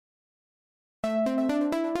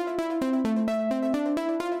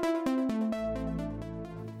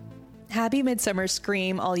Happy Midsummer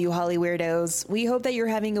Scream, all you Hollyweirdos. We hope that you're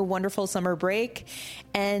having a wonderful summer break.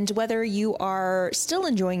 And whether you are still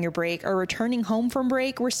enjoying your break or returning home from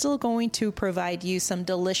break, we're still going to provide you some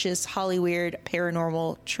delicious Hollyweird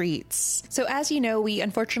paranormal treats. So as you know, we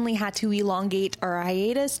unfortunately had to elongate our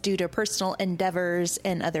hiatus due to personal endeavors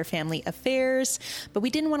and other family affairs, but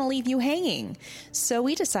we didn't want to leave you hanging. So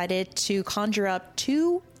we decided to conjure up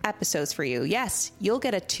two episodes for you. Yes, you'll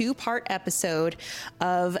get a 2-part episode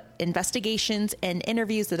of investigations and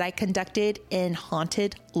interviews that I conducted in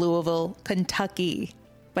haunted Louisville, Kentucky.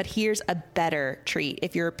 But here's a better treat.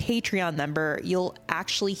 If you're a Patreon member, you'll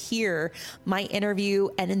actually hear my interview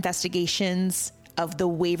and investigations of the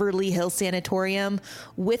Waverly Hills Sanatorium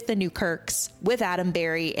with the Newkirks, with Adam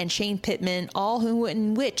Berry and Shane Pittman,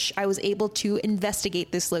 in which I was able to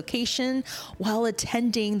investigate this location while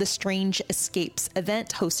attending the Strange Escapes event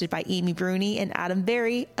hosted by Amy Bruni and Adam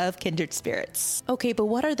Berry of Kindred Spirits. Okay, but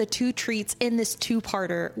what are the two treats in this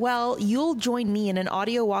 2-parter? Well, you'll join me in an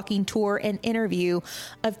audio walking tour and interview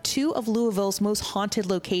of 2 of Louisville's most haunted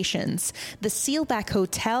locations, the Seelbach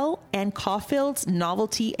Hotel and Caulfield's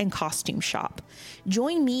Novelty and Costume Shop.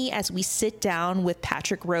 Join me as we sit down with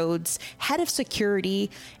Patrick Rhodes, head of security,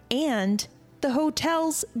 and the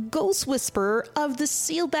hotel's ghost whisperer of the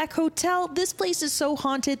Seelbach Hotel. This place is so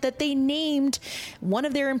haunted that they named one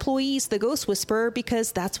of their employees the ghost whisperer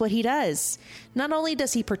because that's what he does. Not only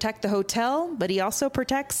does he protect the hotel, but he also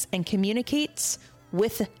protects and communicates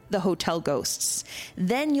with the hotel ghosts.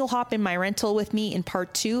 Then you'll hop in my rental with me in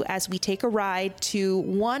part 2 as we take a ride to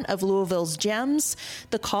one of Louisville's gems,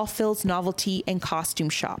 the Caulfield's Novelty and Costume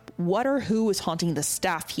Shop. What or who is haunting the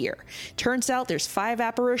staff here? Turns out there's 5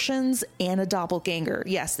 apparitions and a doppelganger.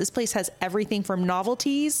 Yes, this place has everything from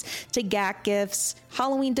novelties to gag gifts,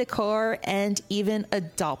 Halloween decor, and even a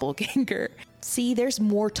doppelganger. See, there's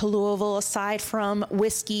more to Louisville aside from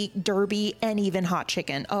whiskey, derby, and even hot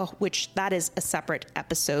chicken. Oh, which that is a separate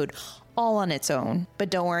episode all on its own.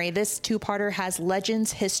 But don't worry, this 2-parter has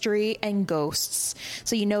legends, history, and ghosts.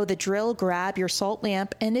 So you know the drill, grab your salt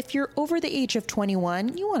lamp, and if you're over the age of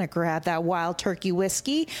 21, you want to grab that Wild Turkey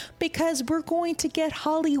whiskey because we're going to get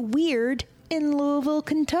Hollyweird in Louisville,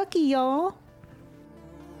 Kentucky, y'all.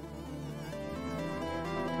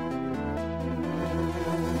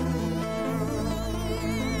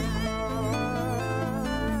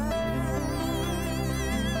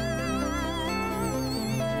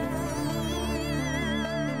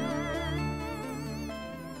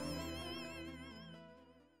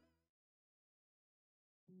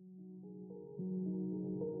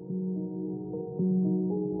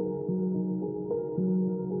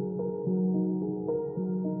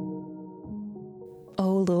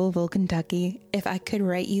 Oh, Louisville, Kentucky, if I could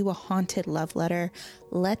write you a haunted love letter,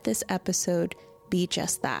 let this episode be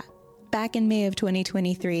just that. Back in May of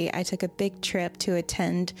 2023, I took a big trip to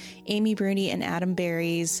attend Amy Bruni and Adam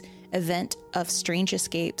Berry's event of Strange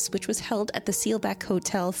Escapes, which was held at the Seelbach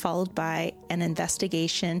Hotel, followed by an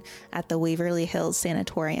investigation at the Waverly Hills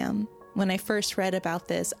Sanatorium. When I first read about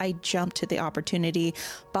this, I jumped to the opportunity,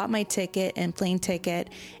 bought my ticket and plane ticket,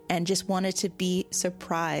 and just wanted to be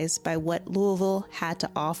surprised by what Louisville had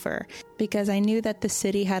to offer because I knew that the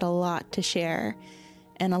city had a lot to share,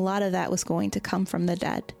 and a lot of that was going to come from the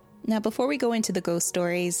dead. Now, before we go into the ghost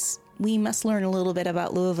stories, we must learn a little bit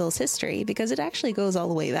about Louisville's history because it actually goes all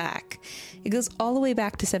the way back. It goes all the way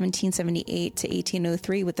back to 1778 to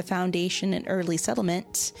 1803 with the foundation and early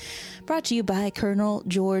settlement, brought to you by Colonel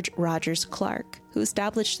George Rogers Clark, who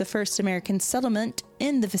established the first American settlement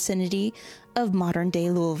in the vicinity of modern-day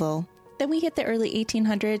Louisville. Then we hit the early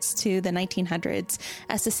 1800s to the 1900s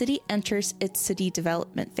as the city enters its city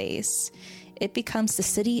development phase. It becomes the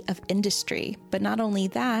city of industry, but not only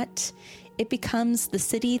that, it becomes the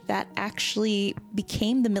city that actually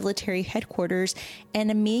became the military headquarters and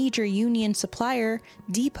a major Union supplier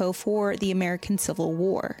depot for the American Civil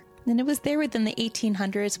War. And it was there within the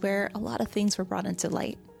 1800s where a lot of things were brought into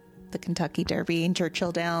light. The Kentucky Derby and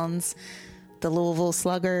Churchill Downs, the Louisville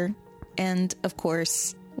Slugger, and of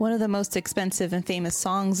course, one of the most expensive and famous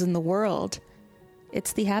songs in the world.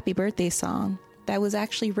 It's the Happy Birthday song that was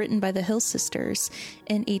actually written by the Hill Sisters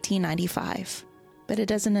in 1895. But it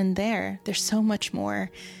doesn't end there. There's so much more.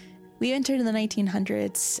 We entered in the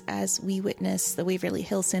 1900s as we witnessed the Waverly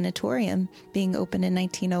Hills Sanatorium being opened in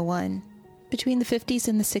 1901. Between the 50s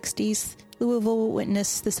and the 60s, Louisville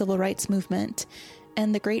witnessed the Civil Rights Movement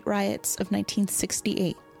and the Great Riots of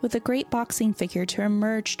 1968, with a great boxing figure to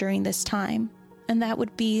emerge during this time, and that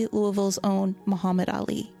would be Louisville's own Muhammad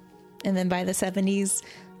Ali. And then by the 70s,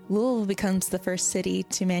 Louisville becomes the first city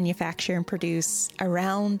to manufacture and produce a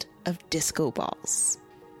round of disco balls.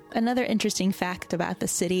 Another interesting fact about the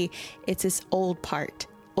city, it's its old part,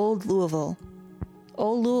 Old Louisville.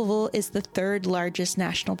 Old Louisville is the third largest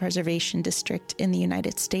national preservation district in the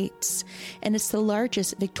United States, and it's the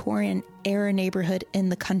largest Victorian-era neighborhood in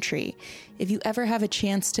the country. If you ever have a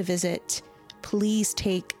chance to visit, please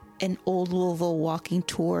take an Old Louisville walking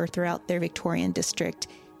tour throughout their Victorian district.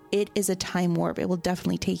 It is a time warp. It will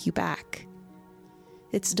definitely take you back.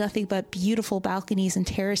 It's nothing but beautiful balconies and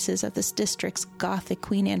terraces of this district's Gothic,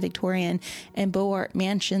 Queen Anne Victorian, and Beaux Art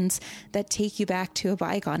mansions that take you back to a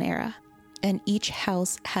bygone era. And each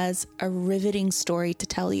house has a riveting story to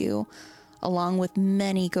tell you, along with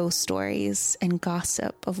many ghost stories and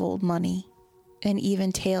gossip of old money, and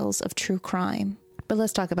even tales of true crime. But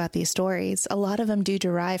let's talk about these stories. A lot of them do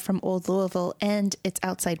derive from Old Louisville and its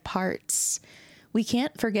outside parts. We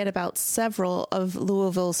can't forget about several of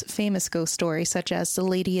Louisville's famous ghost stories, such as the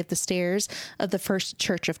Lady of the Stairs of the First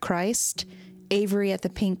Church of Christ, Avery at the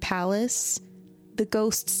Pink Palace, the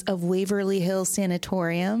ghosts of Waverly Hills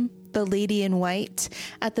Sanatorium, the Lady in White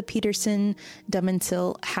at the Peterson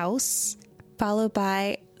Dumensil House, followed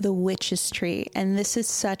by the Witch's Tree. And this is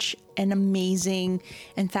such an amazing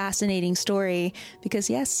and fascinating story because,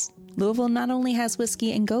 yes, Louisville not only has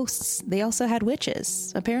whiskey and ghosts, they also had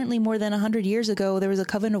witches. Apparently more than 100 years ago, there was a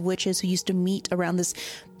coven of witches who used to meet around this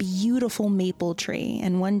beautiful maple tree.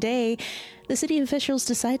 And one day, the city officials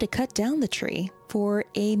decided to cut down the tree for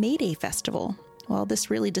a May Day festival. Well, this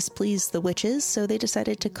really displeased the witches, so they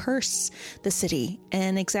decided to curse the city.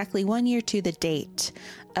 And exactly 1 year to the date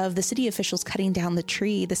of the city officials cutting down the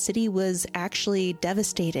tree, the city was actually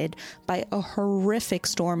devastated by a horrific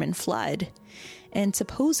storm and flood. And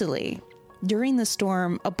supposedly, during the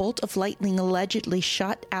storm, a bolt of lightning allegedly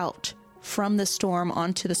shot out from the storm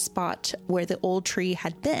onto the spot where the old tree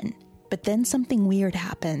had been. But then something weird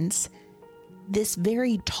happens. This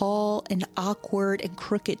very tall and awkward and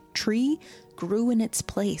crooked tree grew in its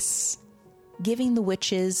place, giving the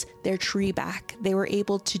witches their tree back. They were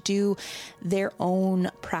able to do their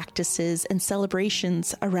own practices and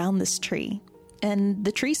celebrations around this tree. And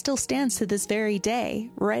the tree still stands to this very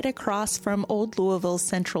day, right across from Old Louisville's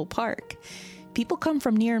Central Park. People come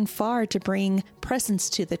from near and far to bring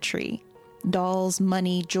presents to the tree, dolls,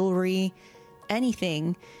 money, jewelry,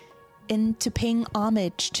 anything, and to paying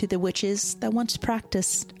homage to the witches that once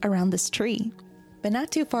practiced around this tree. But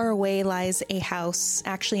not too far away lies a house,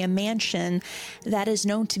 actually a mansion, that is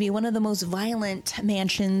known to be one of the most violent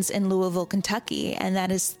mansions in Louisville, Kentucky, and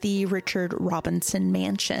that is the Richard Robinson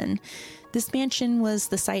Mansion. This mansion was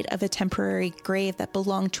the site of a temporary grave that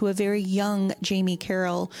belonged to a very young Jamie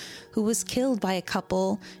Carroll, who was killed by a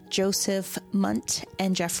couple, Joseph Munt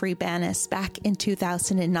and Jeffrey Bannis, back in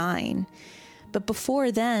 2009. But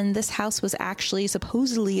before then, this house was actually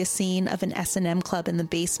supposedly a scene of an S&M club in the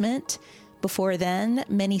basement. Before then,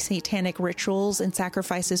 many satanic rituals and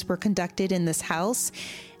sacrifices were conducted in this house.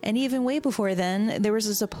 And even way before then, there was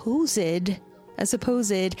a supposed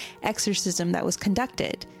exorcism that was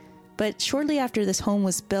conducted. But shortly after this home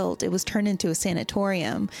was built, it was turned into a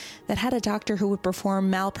sanatorium that had a doctor who would perform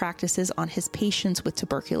malpractices on his patients with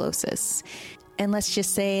tuberculosis. And let's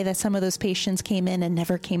just say that some of those patients came in and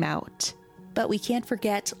never came out. But we can't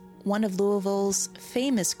forget one of Louisville's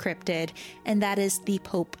famous cryptid, and that is the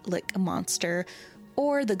Pope Lick Monster,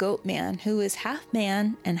 or the Goat Man, who is half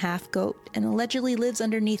man and half goat, and allegedly lives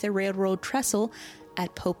underneath a railroad trestle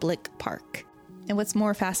at Pope Lick Park. And what's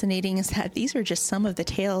more fascinating is that these are just some of the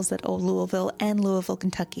tales that Old Louisville and Louisville,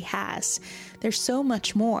 Kentucky has. There's so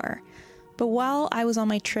much more. But while I was on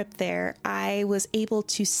my trip there, I was able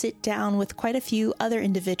to sit down with quite a few other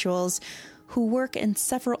individuals who work in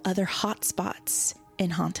several other hotspots in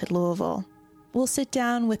haunted Louisville. We'll sit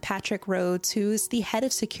down with Patrick Rhodes, who is the head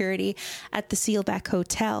of security at the Seelbach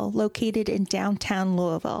Hotel, located in downtown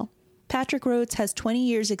Louisville. Patrick Rhodes has 20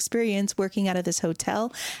 years experience working out of this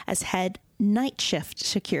hotel as head night shift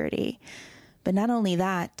security. But not only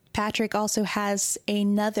that, Patrick also has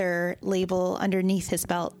another label underneath his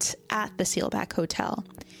belt at the Seelbach Hotel.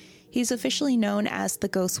 He's officially known as the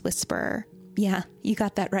Ghost Whisperer. Yeah, you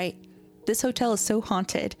got that right. This hotel is so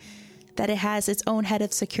haunted that it has its own head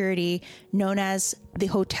of security known as the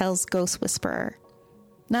hotel's Ghost Whisperer.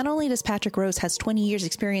 Not only does Patrick Rhodes has 20 years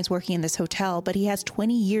experience working in this hotel, but he has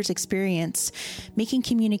 20 years experience making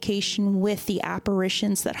communication with the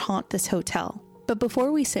apparitions that haunt this hotel. But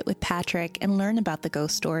before we sit with Patrick and learn about the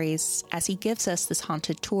ghost stories, as he gives us this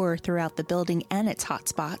haunted tour throughout the building and its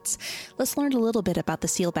hotspots, let's learn a little bit about the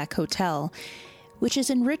Seelbach Hotel, which is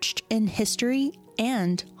enriched in history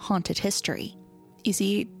and haunted history. You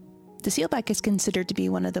see, The Seelbach is considered to be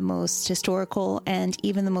one of the most historical and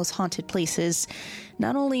even the most haunted places,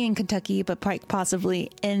 not only in Kentucky, but quite possibly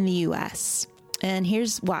in the U.S. And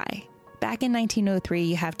here's why. Back in 1903,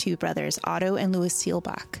 you have two brothers, Otto and Louis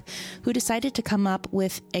Seelbach, who decided to come up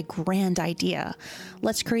with a grand idea.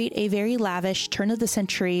 Let's create a very lavish,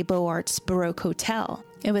 turn-of-the-century Beaux Arts Baroque hotel.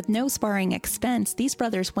 And with no sparring expense, these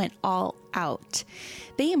brothers went all out.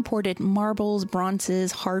 They imported marbles,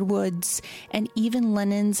 bronzes, hardwoods, and even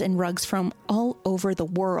linens and rugs from all over the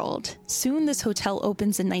world. Soon this hotel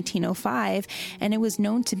opens in 1905, and it was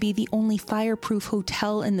known to be the only fireproof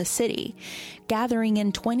hotel in the city, gathering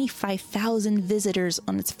in 25,000 visitors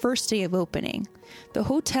on its first day of opening. The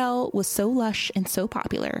hotel was so lush and so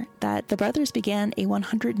popular that the brothers began a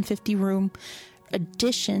 150-room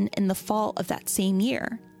addition in the fall of that same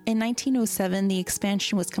year. In 1907, the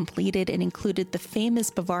expansion was completed and included the famous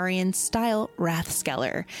Bavarian-style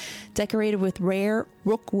Rathskellar, decorated with rare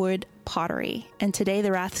rookwood pottery. And today, the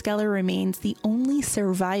Rathskellar remains the only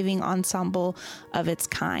surviving ensemble of its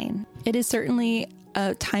kind. It is certainly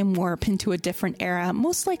a time warp into a different era,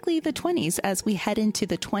 most likely the 20s, as we head into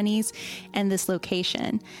the 20s and this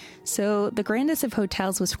location. So the grandest of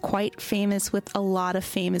hotels was quite famous, with a lot of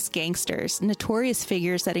famous gangsters, notorious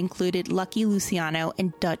figures that included Lucky Luciano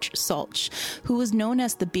and Dutch Sulch, who was known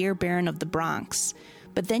as the beer baron of the Bronx.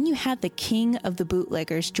 But then you had the king of the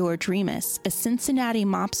bootleggers, George Remus, a Cincinnati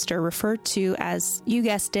mobster referred to as, you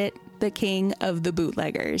guessed it, the king of the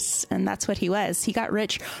bootleggers. And that's what he was. He got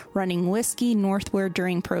rich running whiskey northward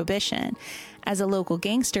during Prohibition. As a local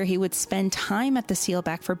gangster, he would spend time at the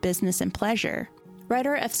Seelbach for business and pleasure.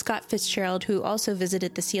 Writer F. Scott Fitzgerald, who also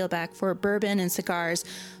visited the Seelbach for bourbon and cigars,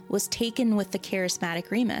 was taken with the charismatic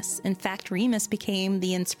Remus. In fact, Remus became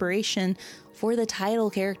the inspiration for the title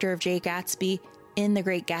character of Jay Gatsby in The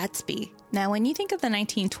Great Gatsby. Now, when you think of the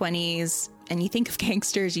 1920s and you think of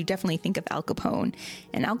gangsters, you definitely think of Al Capone.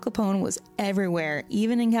 And Al Capone was everywhere,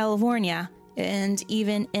 even in California and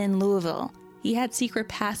even in Louisville. He had secret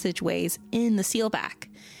passageways in the Seelbach.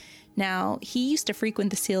 Now, he used to frequent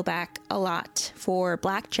the Seelbach a lot for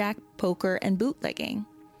blackjack, poker, and bootlegging.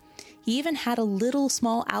 He even had a little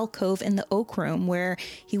small alcove in the Oak Room where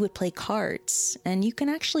he would play cards, and you can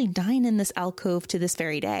actually dine in this alcove to this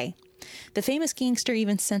very day. The famous gangster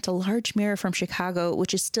even sent a large mirror from Chicago,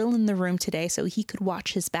 which is still in the room today, so he could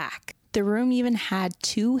watch his back. The room even had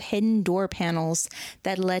 2 hidden door panels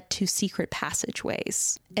that led to secret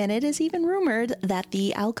passageways. And it is even rumored that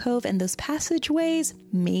the alcove and those passageways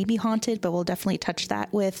may be haunted, but we'll definitely touch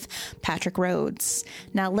that with Patrick Rhodes.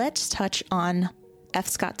 Now let's touch on F.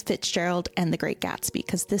 Scott Fitzgerald and The Great Gatsby,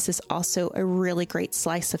 because this is also a really great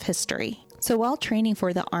slice of history. So while training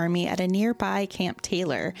for the Army at a nearby Camp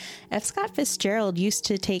Taylor, F. Scott Fitzgerald used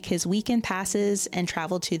to take his weekend passes and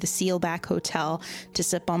travel to the Seelbach Hotel to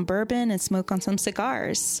sip on bourbon and smoke on some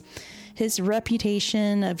cigars. His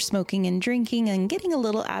reputation of smoking and drinking and getting a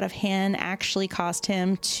little out of hand actually caused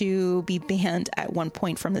him to be banned at one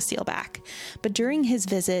point from the Seelbach. But during his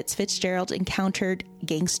visits, Fitzgerald encountered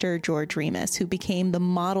gangster George Remus, who became the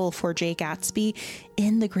model for Jay Gatsby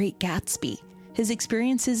in The Great Gatsby. His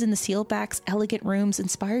experiences in the Seelbach's elegant rooms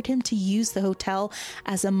inspired him to use the hotel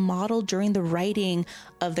as a model during the writing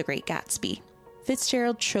of The Great Gatsby.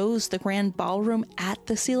 Fitzgerald chose the Grand Ballroom at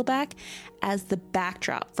the Seelbach as the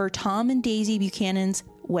backdrop for Tom and Daisy Buchanan's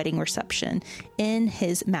wedding reception in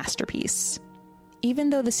his masterpiece.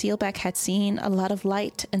 Even though the Seelbach had seen a lot of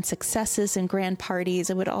light and successes and grand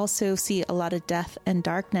parties, it would also see a lot of death and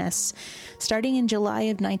darkness. Starting in July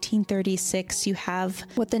of 1936, you have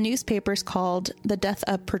what the newspapers called the death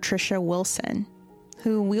of Patricia Wilson,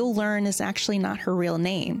 who we'll learn is actually not her real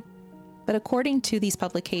name. But according to these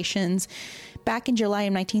publications, back in July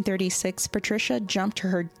of 1936, Patricia jumped to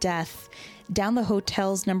her death down the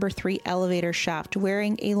hotel's number 3 elevator shaft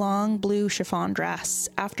wearing a long blue chiffon dress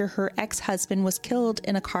after her ex-husband was killed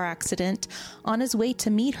in a car accident on his way to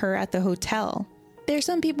meet her at the hotel. There are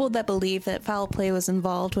some people that believe that foul play was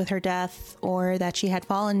involved with her death, or that she had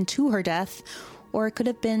fallen to her death, or it could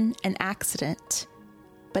have been an accident.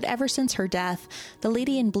 But ever since her death, the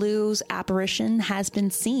Lady in Blue's apparition has been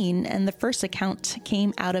seen, and the first account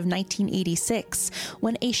came out of 1986,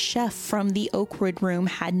 when a chef from the Oakwood Room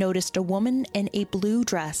had noticed a woman in a blue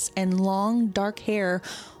dress and long dark hair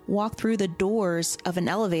walk through the doors of an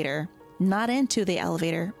elevator. Not into the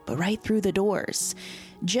elevator, but right through the doors.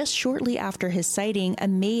 Just shortly after his sighting, a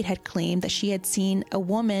maid had claimed that she had seen a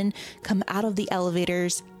woman come out of the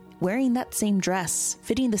elevators wearing that same dress,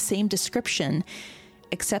 fitting the same description,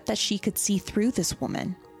 except that she could see through this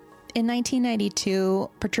woman. In 1992,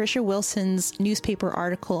 Patricia Wilson's newspaper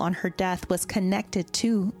article on her death was connected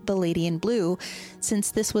to the Lady in Blue,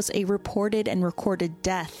 since this was a reported and recorded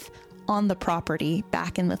death on the property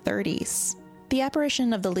back in the 30s. The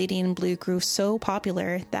apparition of the Lady in Blue grew so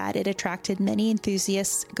popular that it attracted many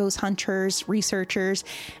enthusiasts, ghost hunters, researchers,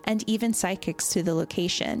 and even psychics to the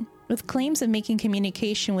location. With claims of making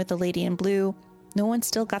communication with the Lady in Blue, no one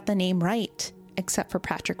still got the name right, except for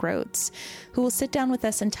Patrick Rhodes, who will sit down with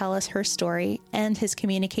us and tell us her story and his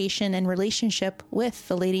communication and relationship with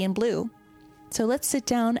the Lady in Blue. So let's sit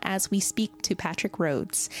down as we speak to Patrick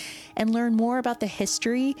Rhodes and learn more about the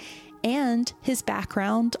history and his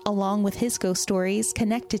background, along with his ghost stories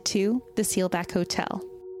connected to the Seelbach Hotel.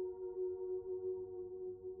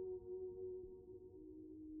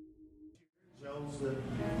 Joe's the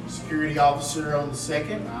security officer on the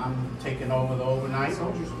second. I'm taking over the overnight.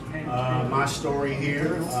 My story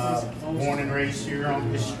here, born and raised here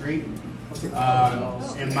on this street.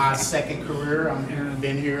 In my second career, I've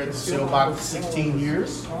been here at the Seelbach for 16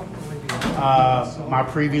 years. My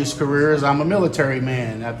previous career is I'm a military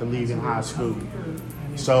man after leaving high school.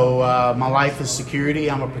 So my life is security.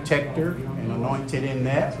 I'm a protector and anointed in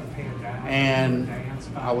that. And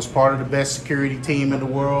I was part of the best security team in the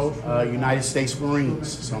world, United States Marines.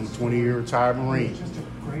 So I'm a 20-year retired Marine.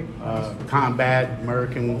 Combat,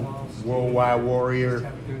 American worldwide warrior.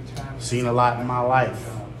 Seen a lot in my life.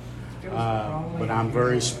 But I'm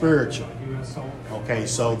very spiritual. Okay,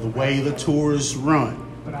 so the way the tours run,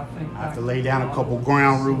 I have to lay down a couple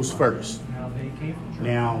ground rules first.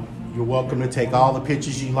 Now, you're welcome to take all the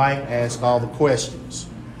pictures you like, ask all the questions.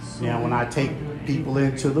 Now, when I take people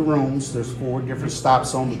into the rooms, there's 4 different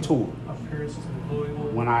stops on the tour.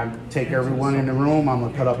 When I take everyone in the room, I'm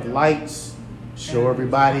gonna cut up the lights, show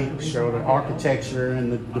everybody, show the architecture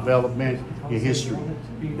and the development and history.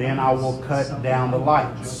 Then I will cut down the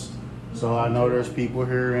lights. So I know there's people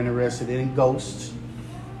here interested in ghosts.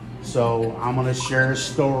 So I'm gonna share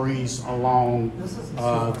stories along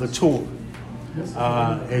the tour.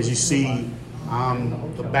 As you see,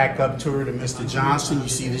 I'm the backup tour to Mr. Johnson. You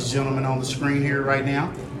see this gentleman on the screen here right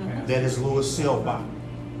now? That is Louis Seelbach,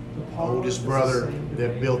 oldest brother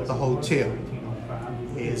that built the hotel.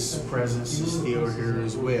 His presence is still here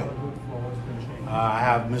as well. I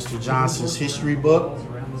have Mr. Johnson's history book.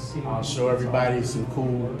 I'll show everybody some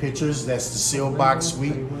cool pictures. That's the Seelbach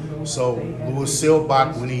suite. So Louis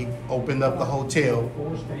Seelbach, when he opened up the hotel,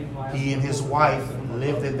 he and his wife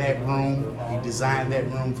lived in that room. He designed that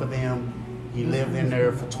room for them. He lived in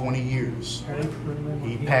there for 20 years.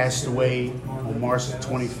 He passed away on March the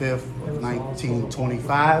 25th of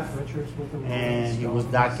 1925, and he was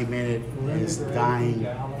documented as dying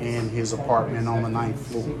in his apartment on the 9th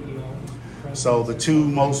floor. So the 2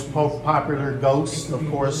 most popular ghosts, of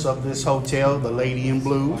course, of this hotel, the Lady in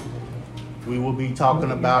Blue. We will be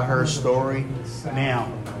talking about her story. Now,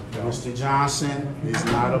 Mr. Johnson is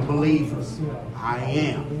not a believer. I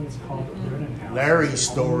am. Larry's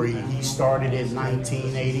story, he started in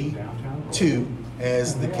 1982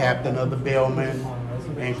 as the captain of the bellman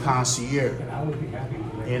and concierge.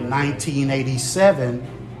 In 1987,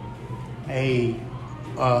 a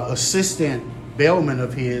assistant bellman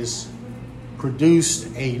of his produced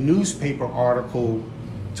a newspaper article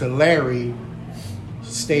to Larry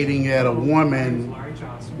stating that a woman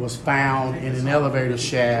was found in an elevator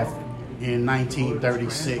shaft in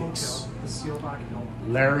 1936.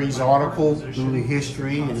 Larry's article, through the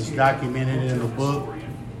history and is documented in the book,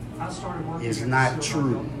 is not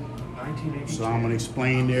true. So I'm going to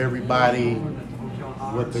explain to everybody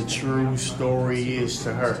what the true story is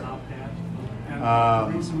to her.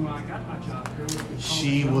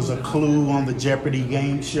 She was a clue on the Jeopardy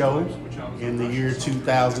game show in the year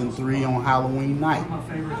 2003 on Halloween night.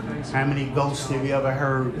 How many ghosts have you ever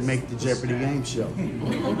heard make the Jeopardy game show?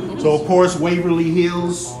 So of course, Waverly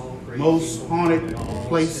Hills, most haunted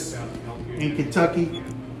place in Kentucky,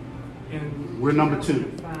 we're number 2.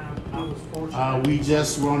 We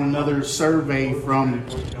just run another survey from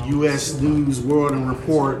U.S. News World and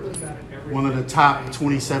Report, one of the top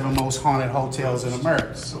 27 most haunted hotels in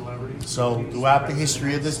America. So throughout the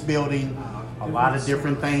history of this building, a lot of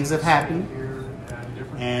different things have happened,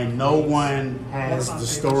 and no one has the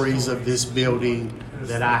stories of this building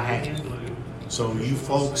that I have. So you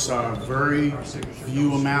folks are a very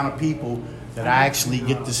few amount of people that I actually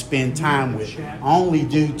get to spend time with. I only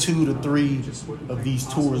do 2 to 3 of these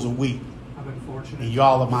tours a week. And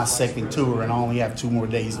y'all are my second tour, and I only have 2 more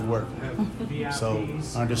days to work. So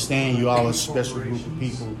understand, you all are a special group of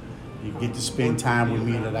people. You get to spend time with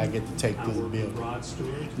me that I get to take to the building.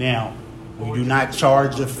 Now, we do not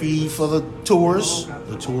charge a fee for the tours.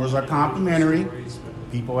 The tours are complimentary.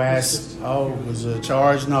 People ask, oh, was it a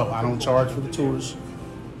charge? No, I don't charge for the tours.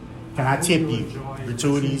 Can I tip you?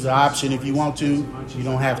 Gratuity is an option if you want to. You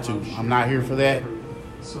don't have to. I'm not here for that.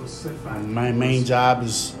 My main job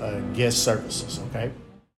is guest services, okay?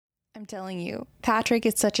 I'm telling you, Patrick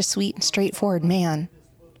is such a sweet and straightforward man.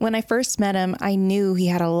 When I first met him, I knew he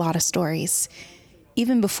had a lot of stories.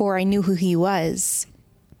 Even before I knew who he was,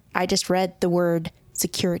 I just read the word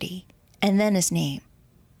security and then his name.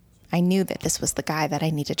 I knew that this was the guy that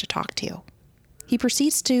I needed to talk to. He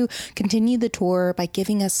proceeds to continue the tour by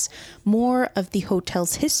giving us more of the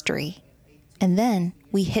hotel's history. And then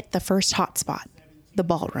we hit the first hotspot, the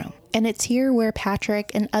ballroom. And it's here where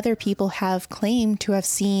Patrick and other people have claimed to have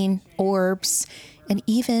seen orbs and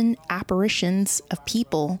even apparitions of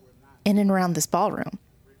people in and around this ballroom.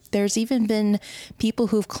 There's even been people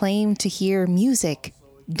who've claimed to hear music,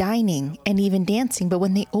 dining, and even dancing, but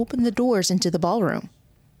when they open the doors into the ballroom,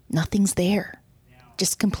 nothing's there.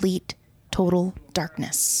 Just complete, total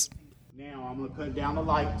darkness. Now I'm going to cut down the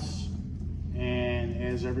lights, and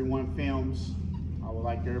as everyone films, I would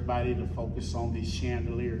like everybody to focus on this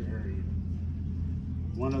chandelier area.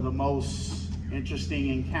 One of the most interesting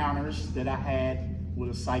encounters that I had with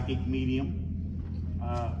a psychic medium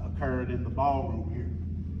occurred in the ballroom here.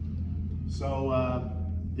 So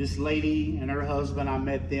this lady and her husband, I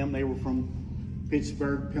met them. They were from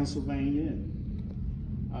Pittsburgh, Pennsylvania, and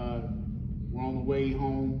were on the way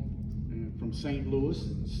home from St. Louis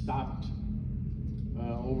and stopped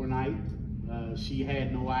overnight. She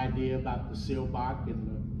had no idea about the Seelbach and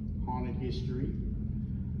the haunted history.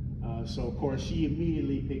 So of course she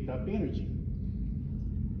immediately picked up energy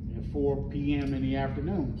at 4 p.m. in the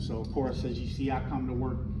afternoon. So of course, as you see, I come to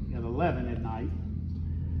work at 11 at night,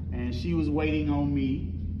 and she was waiting on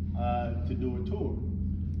me to do a tour.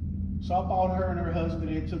 So I brought her and her husband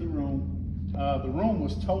into the room. The room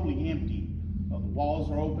was totally empty. The walls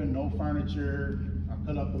were open, no furniture. I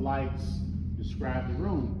put up the lights, described the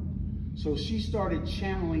room. So she started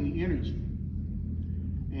channeling energy.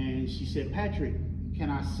 And she said, Patrick, can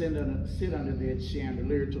I sit under that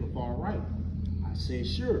chandelier to the far right? I said,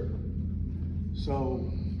 sure.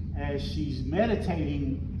 So as she's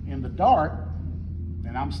meditating in the dark,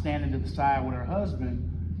 and I'm standing to the side with her husband,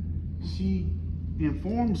 she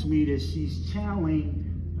informs me that she's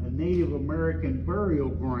channeling a Native American burial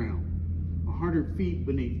ground 100 feet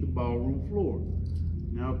beneath the ballroom floor.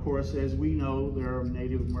 Now, of course, as we know, there are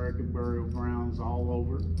Native American burial grounds all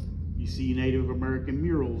over. You see Native American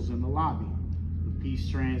murals in the lobby. The peace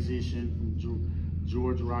transition from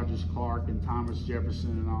George Rogers Clark and Thomas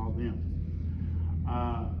Jefferson and all them.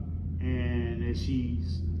 And as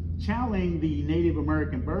she's channeling the Native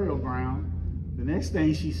American burial ground, the next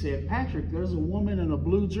thing she said, Patrick, there's a woman in a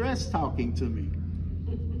blue dress talking to me.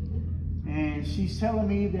 And she's telling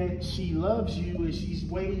me that she loves you and she's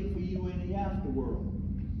waiting for you in the afterworld.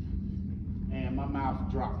 And my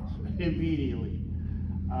mouth dropped immediately.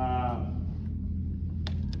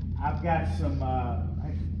 I've got some,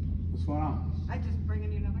 what's going on? I just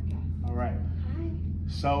bringing you another guest. All right. Hi.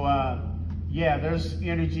 So, yeah, there's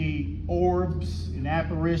energy orbs and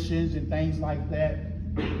apparitions and things like that.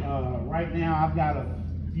 Right now, I've got a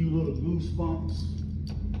few little goosebumps.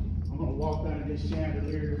 I'm going to walk under this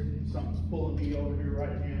chandelier. Something's pulling me over here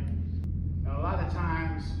right now. Now, a lot of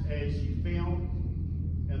times, as you film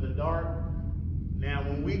in the dark, now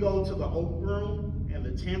when we go to the oak room and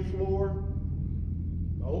the 10th floor,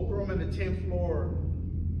 the oak room and the 10th floor are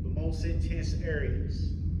the most intense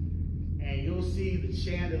areas. And you'll see the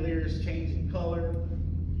chandeliers changing color.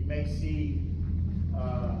 You may see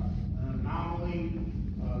an anomaly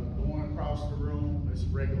going across the room. It's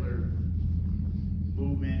regular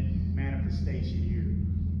movement, manifestation here.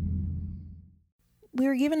 We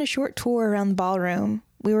were given a short tour around the ballroom.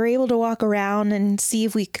 We were able to walk around and see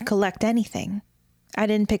if we could collect anything. I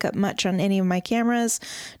didn't pick up much on any of my cameras,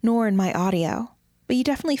 nor in my audio, but you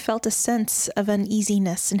definitely felt a sense of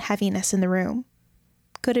uneasiness and heaviness in the room.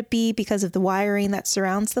 Could it be because of the wiring that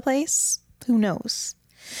surrounds the place? Who knows?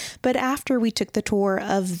 But after we took the tour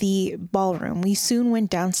of the ballroom, we soon went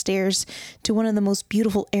downstairs to one of the most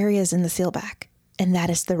beautiful areas in the Seelbach, and that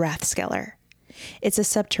is the Rathskellar. It's a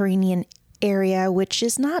subterranean area which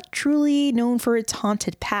is not truly known for its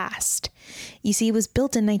haunted past. You see, it was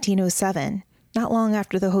built in 1907, not long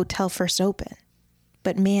after the hotel first opened.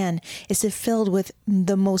 But man, is it filled with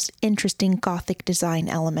the most interesting Gothic design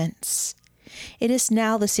elements. It is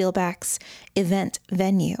now the Seelbach's event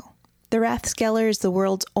venue. The Rathskellar is the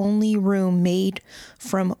world's only room made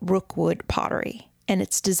from rookwood pottery, and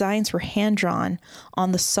its designs were hand-drawn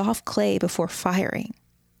on the soft clay before firing.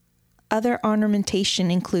 Other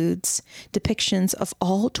ornamentation includes depictions of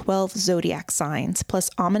all 12 zodiac signs,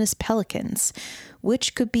 plus ominous pelicans,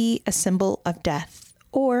 which could be a symbol of death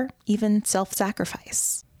or even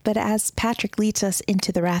self-sacrifice. But as Patrick leads us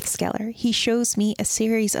into the Rathskellar, he shows me a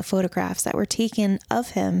series of photographs that were taken of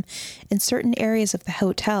him in certain areas of the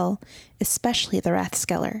hotel, especially the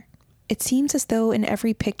Rathskellar. It seems as though in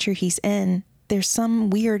every picture he's in, there's some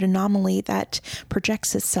weird anomaly that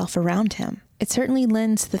projects itself around him. It certainly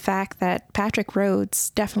lends to the fact that Patrick Rhodes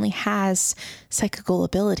definitely has psychical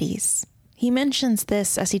abilities. He mentions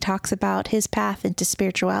this as he talks about his path into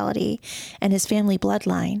spirituality and his family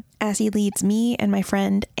bloodline, as he leads me and my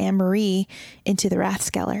friend Anne-Marie into the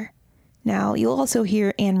Rathskellar. Now, you'll also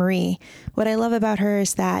hear Anne-Marie. What I love about her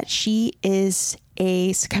is that she is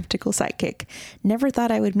a skeptical psychic. Never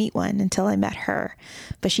thought I would meet one until I met her,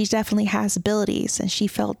 but she definitely has abilities, and she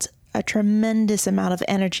felt a tremendous amount of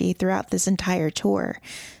energy throughout this entire tour.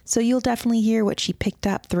 So you'll definitely hear what she picked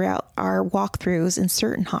up throughout our walkthroughs in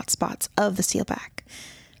certain hotspots of the Seelbach.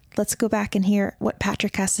 Let's go back and hear what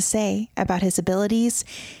Patrick has to say about his abilities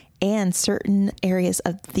and certain areas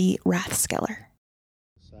of the Rathskellar.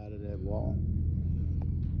 Side of that wall,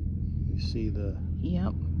 you see the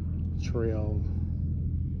trail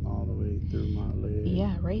all the way through my leg.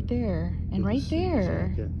 Yeah, right there. And right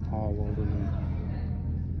there. All over me.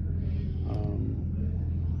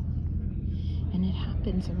 And it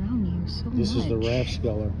happens around you so much. This is the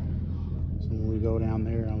Rathskellar. So when we go down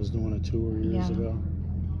there, I was doing a tour years ago.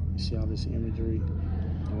 You see all this imagery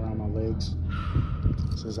around my legs.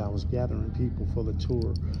 Since I was gathering people for the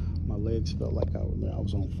tour, my legs felt like I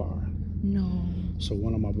was on fire. No. So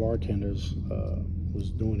one of my bartenders was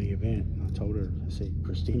doing the event. And I told her, I said,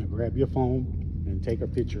 Christina, grab your phone and take a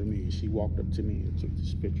picture of me. And she walked up to me and took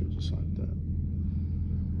this picture just like that.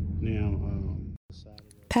 Now,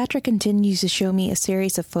 Patrick continues to show me a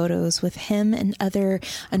series of photos with him and other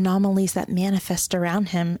anomalies that manifest around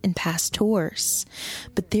him in past tours.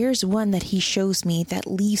 But there's one that he shows me that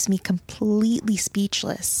leaves me completely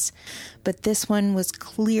speechless. But this one was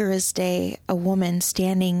clear as day, a woman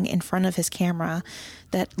standing in front of his camera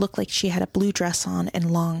that looked like she had a blue dress on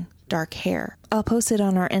and long, dark hair. I'll post it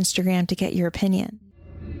on our Instagram to get your opinion.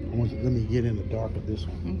 Let me get in the dark of this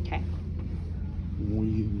one. Okay.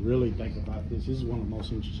 When you really think about this is one of the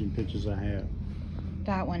most interesting pictures I have.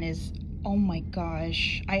 That one is, oh my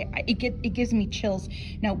gosh. It gives me chills.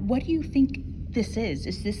 Now, what do you think this is?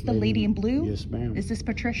 Is this the lady in blue? Yes, ma'am. Is this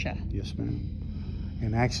Patricia? Yes, ma'am.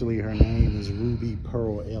 And actually her name is Ruby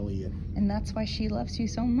Pearl Elliott. And that's why she loves you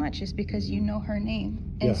so much, is because you know her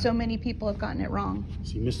name. And so many people have gotten it wrong.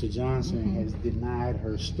 See, Mr. Johnson has denied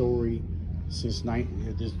her story since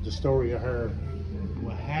the story of her.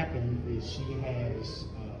 What happened is she has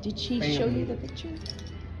Did she family. show you the picture?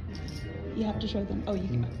 You have to show them. Oh, you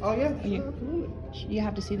can. Oh, yeah, sure, absolutely. You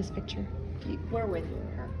have to see this picture. We're with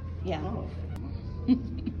her. Yeah. Oh.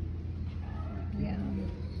 Yeah.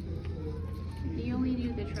 You only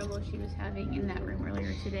knew the trouble she was having in that room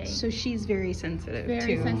earlier today. So she's very sensitive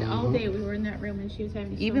Very too. sensitive. All day we were in that room and she was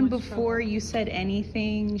having so Even much before trouble. you said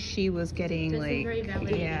anything, she was getting This like, is very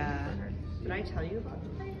validating yeah. for her. Did I tell you about it?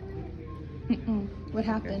 What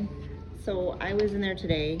happened? So I was in there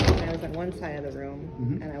today, and I was on one side of the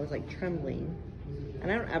room, and I was like trembling.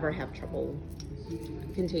 And I don't ever have trouble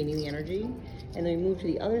containing the energy. And then we moved to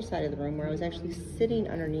the other side of the room where I was actually sitting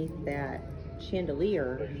underneath that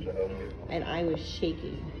chandelier, and I was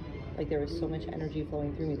shaking. Like there was so much energy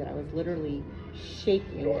flowing through me that I was literally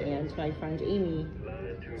shaking. And my friend Amy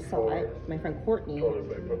saw it. My friend Courtney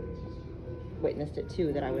witnessed it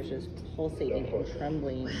too, that I was just pulsating and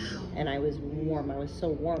trembling, and I was warm. I was so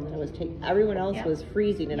warm that I was everyone else was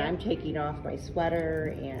freezing, and I'm taking off my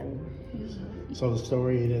sweater. And So the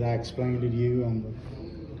story that I explained to you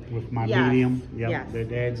with my Yes. medium, Yes.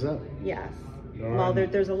 that adds up. yes, All well,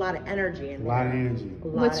 right. there's a lot of energy in A there. lot of energy. A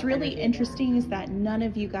lot What's of really energy. interesting is that none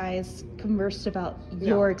of you guys conversed about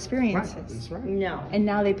your Right, experiences. that's right. No. And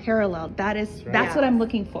now they paralleled. That's right. what I'm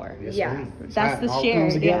looking for. Yes, Yeah. ma'am. That's the All share.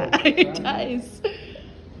 comes Yeah, together. it does.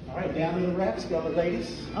 All right, down to the Rathskellar,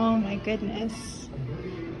 ladies. Oh my goodness.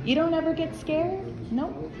 You don't ever get scared?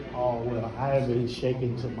 Nope. Oh, well, I have been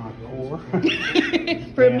shaken to my core.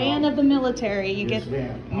 For a Yeah. man of the military, you Yes, get,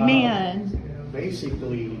 ma'am. man.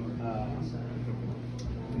 Basically,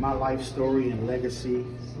 my life story and legacy.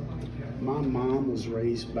 My mom was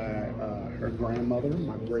raised by her grandmother.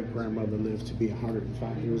 My great-grandmother lived to be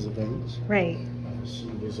 105 years of age. Right. She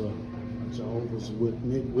was a Jehovah's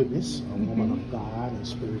Witness, a woman of God and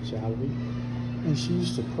spirituality. And she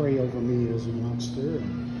used to pray over me as a youngster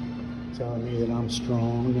and telling me that I'm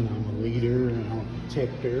strong and I'm a leader and I'm a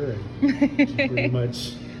protector. And she pretty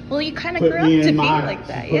much Well, you kind of grew up to be like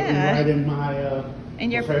that, put me yeah. right in my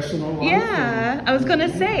professional life. Yeah, I was going to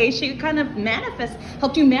say, she kind of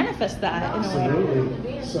helped you manifest that in a way.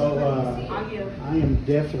 Absolutely. So I am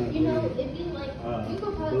definitely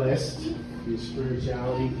blessed with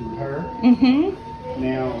spirituality through her. Mm-hmm.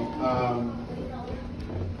 Now,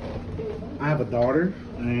 I have a daughter,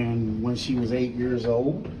 and when she was 8 years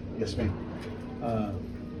old, yes ma'am,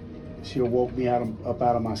 she woke me up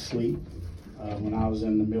out of my sleep when I was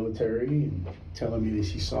in the military, and telling me that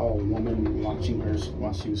she saw a woman watching her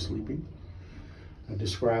while she was sleeping. I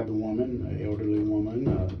described the woman, an elderly woman,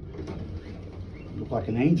 looked like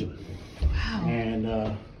an angel. Wow.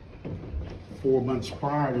 And 4 months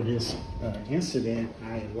prior to this incident,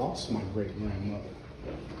 I had lost my great-grandmother.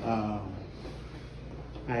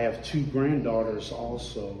 I have 2 granddaughters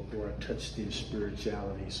also who are touched in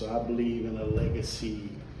spirituality. So I believe in a legacy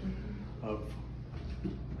of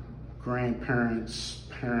grandparents,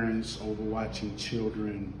 parents overwatching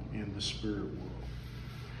children in the spirit world.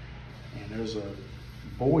 And there's a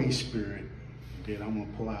boy spirit that I'm gonna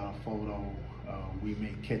pull out a photo we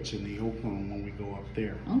may catch in the open when we go up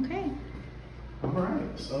there. Okay. All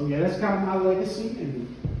right, so yeah, that's kind of my legacy, and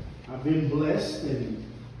I've been blessed and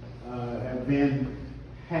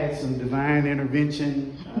had some divine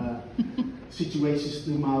intervention situations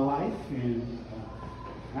through my life, and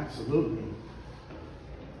absolutely.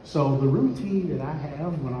 So the routine that I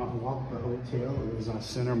have when I walk the hotel is I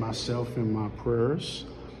center myself in my prayers.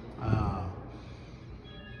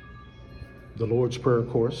 The Lord's Prayer, of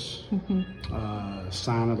course,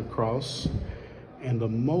 sign of the cross, and the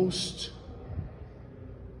most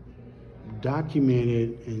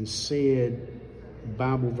documented and said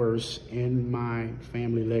Bible verse in my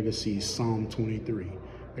family legacy is Psalm 23.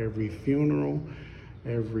 Every funeral,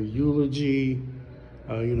 every eulogy,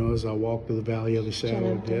 as I walk through the valley of the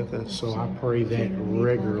shadow of death, so I pray that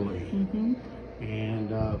regularly.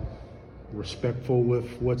 And respectful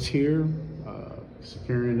with what's here,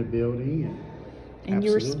 securing the building,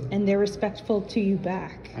 and they're respectful to you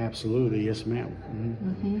back. Absolutely, yes,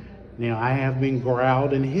 ma'am. Now, I have been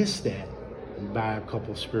growled and hissed at by a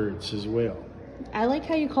couple spirits as well. I like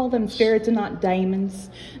how you call them spirits and not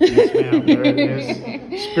demons. Yes,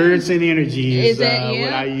 ma'am. Spirits and energy is what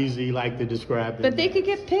I usually like to describe them. But they could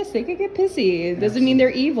get pissed. They could get pissy. It doesn't mean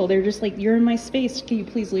they're evil. They're just like, you're in my space. Can you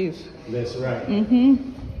please leave? That's right.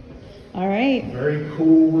 All right. Very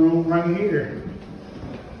cool room right here.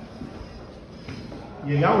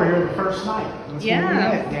 Yeah, y'all were here the first night. That's when we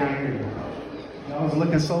met down here. Y'all was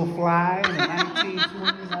looking so fly in the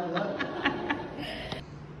 1920s. I love it.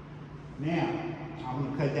 Now, I'm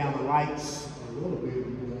going to cut down the lights a little bit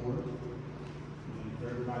more. And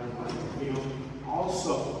everybody likes to film.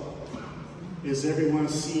 Also, as everyone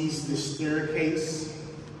sees this staircase,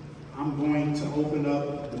 I'm going to open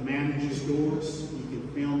up the manager's doors. You can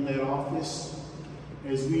film that office.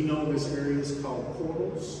 As we know, this area is called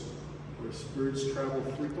portals, where spirits travel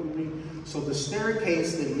frequently. So the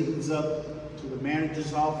staircase that leads up to the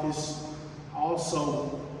manager's office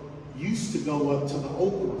also used to go up to the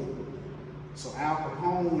oak room. So Al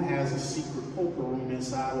Capone has a secret poker room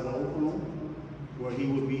inside of the oak room where he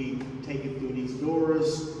would be taken through these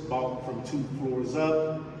doors, walk from 2 floors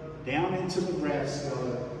up, down into the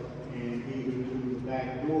Rathskellar, and he would do the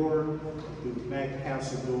back door, through the back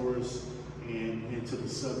castle doors, and into the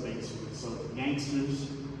sub-basement. So gangsters,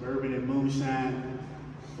 bourbon and moonshine.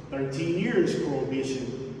 For 13 years,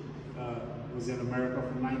 Prohibition was in America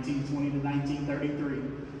from 1920 to 1933.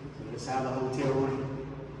 So that's how the hotel ran.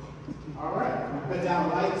 All right, we'll put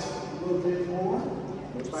down lights a little bit more.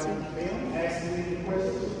 Everybody can film, ask me any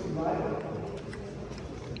questions if you like.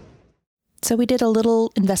 So we did a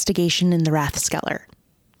little investigation in the Rathskellar.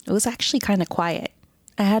 It was actually kind of quiet.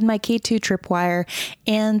 I had my K2 tripwire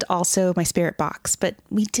and also my spirit box, but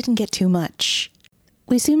we didn't get too much.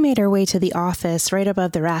 We soon made our way to the office right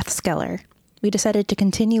above the Rathskellar. We decided to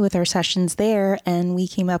continue with our sessions there, and we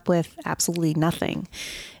came up with absolutely nothing.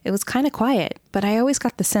 It was kind of quiet, but I always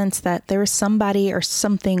got the sense that there was somebody or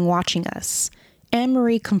something watching us.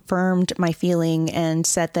 Anne-Marie confirmed my feeling and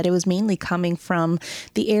said that it was mainly coming from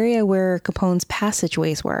the area where Capone's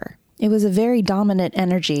passageways were. It was a very dominant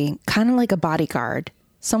energy, kind of like a bodyguard,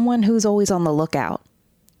 someone who's always on the lookout.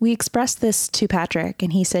 We expressed this to Patrick,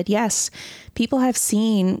 and he said, yes, people have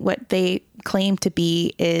seen what they claim to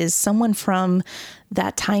be is someone from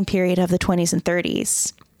that time period of the 20s and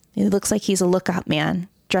 30s. It looks like he's a lookout man,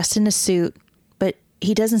 dressed in a suit, but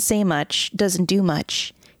he doesn't say much, doesn't do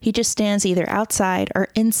much. He just stands either outside or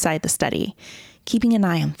inside the study, keeping an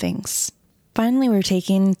eye on things. Finally, we're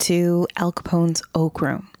taken to Al Capone's oak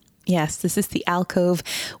room. Yes, this is the alcove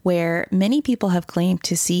where many people have claimed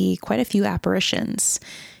to see quite a few apparitions.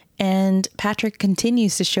 And Patrick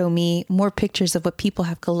continues to show me more pictures of what people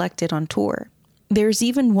have collected on tour. There's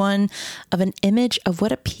even one of an image of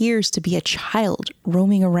what appears to be a child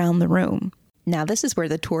roaming around the room. Now, this is where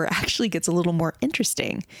the tour actually gets a little more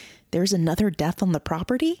interesting. There's another death on the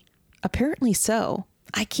property? Apparently so.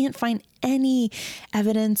 I can't find any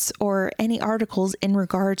evidence or any articles in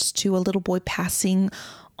regards to a little boy passing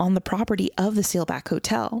on the property of the Seelbach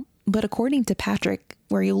Hotel. But according to Patrick,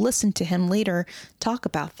 where you'll listen to him later talk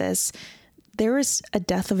about this, there is a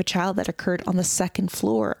death of a child that occurred on the second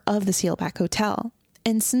floor of the Seelbach Hotel.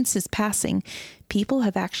 And since his passing, people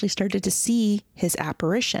have actually started to see his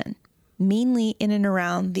apparition, mainly in and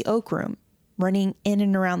around the Oak Room, running in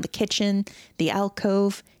and around the kitchen, the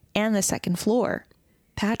alcove, and the second floor.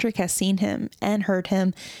 Patrick has seen him and heard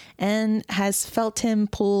him and has felt him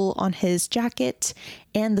pull on his jacket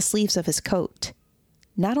and the sleeves of his coat.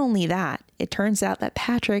 Not only that, it turns out that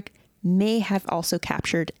Patrick may have also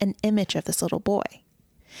captured an image of this little boy.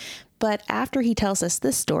 But after he tells us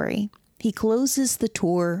this story, he closes the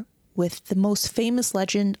tour with the most famous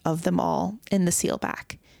legend of them all in the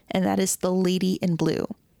Seelbach, and that is the Lady in Blue.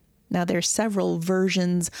 Now, there's several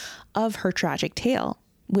versions of her tragic tale,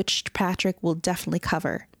 which Patrick will definitely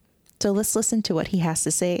cover. So let's listen to what he has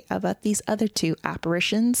to say about these other two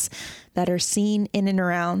apparitions that are seen in and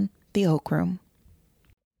around the Oak Room.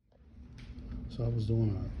 So I was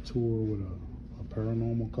doing a tour with a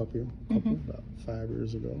paranormal couple about 5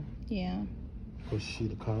 years ago. Yeah. Of course, you see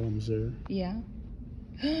the columns there. Yeah.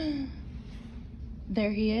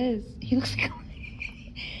 There he is. He looks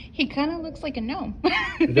he kind of looks like a gnome.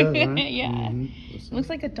 It does, right? Yeah. Mm-hmm. Looks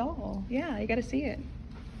like a doll. Yeah, you got to see it.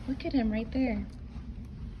 Look at him right there.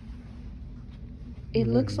 It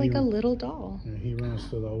looks like a little doll. Yeah, he runs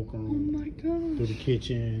to the Oak Room. Oh my gosh. To the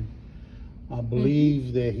kitchen. I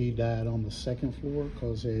believe that he died on the second floor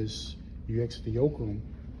because as you exit the Oak Room,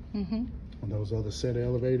 on those other set of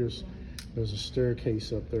elevators, there's a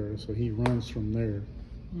staircase up there. So he runs from there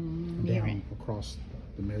down across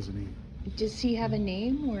the mezzanine. Does he have a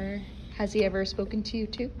name, or has he ever spoken to you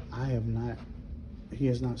too? I have not. He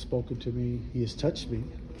has not spoken to me. He has touched me.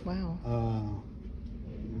 Wow.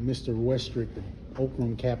 Mr. Westrick, the Oak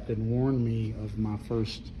Room captain, warned me of my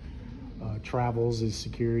first travels as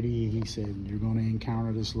security. He said, you're going to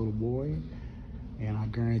encounter this little boy, and I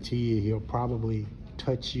guarantee you he'll probably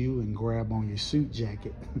touch you and grab on your suit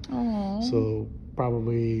jacket. Aww. So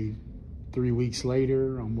probably 3 weeks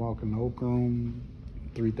later, I'm walking the Oak Room,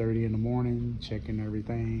 3:30 in the morning, checking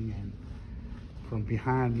everything, and from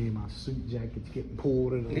behind me, my suit jacket's getting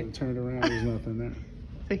pulled, and I turn around, there's nothing there.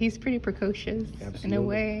 So he's pretty precocious. Absolutely. In a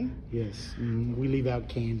way. Yes. We leave out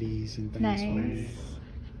candies and things. Nice.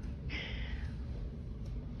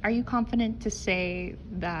 Are you confident to say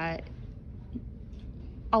that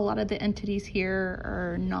a lot of the entities here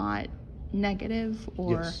are not negative,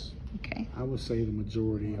 or? Yes. Okay. I would say the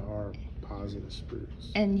majority are positive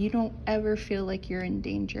spirits. And you don't ever feel like you're in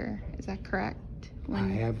danger, is that correct? I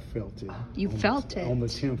have felt it. You felt it? On the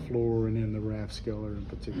 10th floor and in the Rathskellar in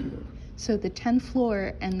particular. So the 10th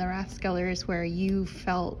floor and the Rathskellar is where you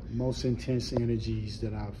felt... Most intense energies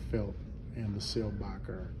that I've felt in the Seelbach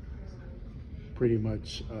are pretty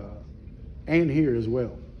much, and here as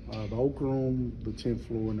well. The Oak Room, the 10th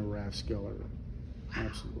floor, and the Rathskellar.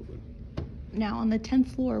 Absolutely. Now on the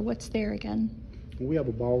 10th floor, what's there again? We have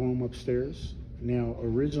a ballroom upstairs. Now,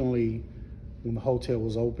 originally, when the hotel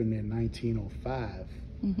was opened in 1905,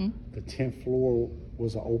 the 10th floor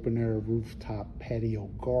was an open-air rooftop patio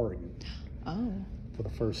garden for the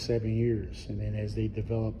first 7 years. And then as they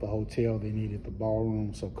developed the hotel, they needed the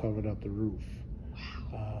ballroom, so covered up the roof.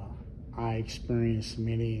 Wow. I experienced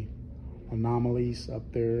many anomalies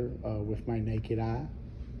up there with my naked eye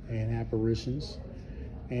and apparitions.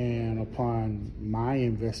 And upon my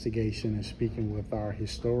investigation and speaking with our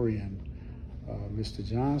historian, Mr.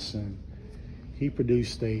 Johnson, he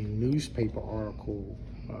produced a newspaper article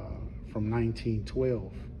from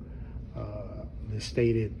 1912 that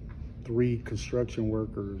stated 3 construction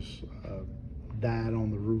workers died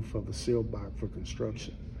on the roof of the Seelbach for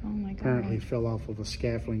construction. Oh my God. Apparently fell off of a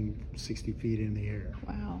scaffolding 60 feet in the air.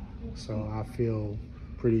 Wow. So I feel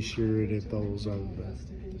pretty sure that those are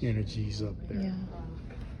the energies up there. Yeah.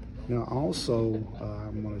 Now also,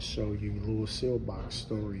 I'm going to show you Louis Seelbach's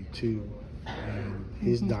story too, and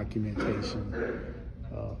his documentation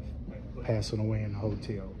passing away in the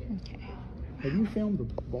hotel. Okay. Have you filmed the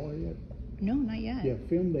bar yet? No, not yet. Yeah,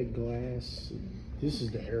 film that glass. This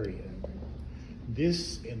is the area.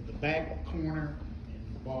 This in the back corner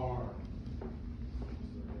in the bar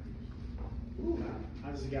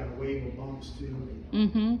I just got a wave of bumps too.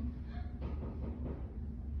 Mm-hmm.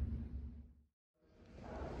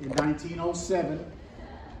 In 1907,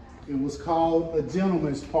 it was called a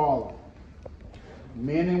gentleman's parlor.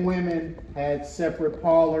 Men and women had separate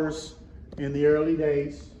parlors in the early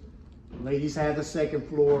days. Ladies had the second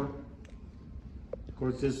floor. Of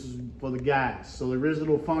course, this is for the guys. So the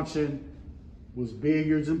original function was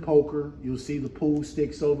billiards and poker. You'll see the pool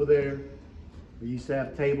sticks over there. We used to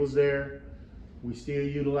have tables there. We still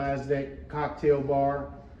utilize that cocktail bar.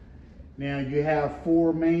 Now you have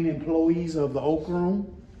 4 main employees of the Oak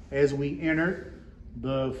Room. As we entered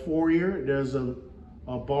the foyer, there's a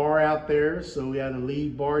bar out there, so we had a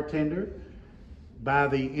lead bartender. By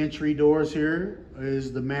the entry doors here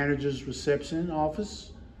is the manager's reception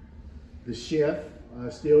office. The chef,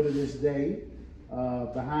 still to this day,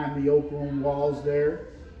 behind the Oak Room walls there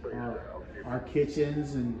are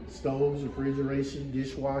kitchens and stoves, refrigeration,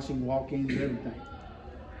 dishwashing, walk-ins, everything.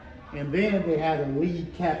 And then they had a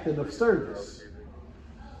lead captain of service.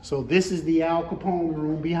 So this is the Al Capone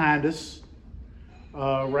room behind us.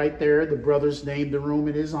 Right there, the brothers named the room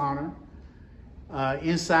in his honor.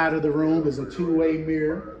 Inside of the room is a 2-way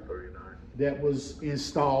mirror that was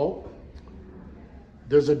installed.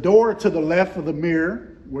 There's a door to the left of the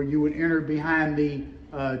mirror where you would enter behind the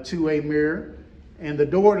 2-way mirror. And the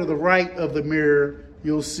door to the right of the mirror,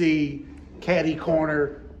 you'll see caddy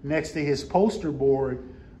corner next to his poster board.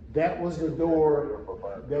 That was the door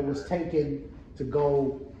that was taken to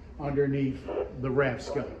go underneath the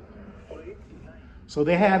Rathskellar. So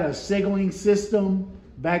they had a signaling system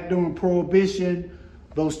back during Prohibition.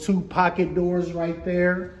 Those 2 pocket doors right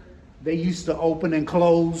there, they used to open and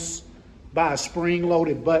close by a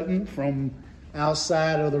spring-loaded button from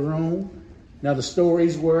outside of the room. Now the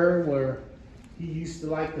stories were where he used to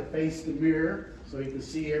like to face the mirror so he could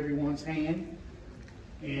see everyone's hand.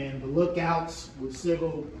 And the lookouts would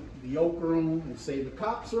signal the Oak Room and say, the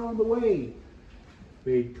cops are on the way.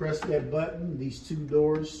 They'd press that button, these 2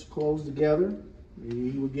 doors close together.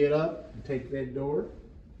 He would get up and take that door.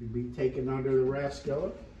 He'd be taken under the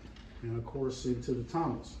Rathskellar and, of course, into the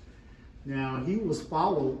tunnels. Now, he was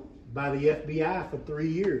followed by the FBI for 3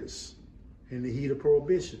 years in the heat of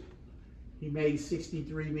Prohibition. He made $63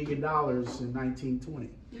 million in 1920.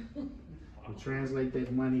 To translate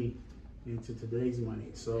that money into today's money.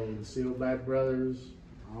 So the Seelbach brothers,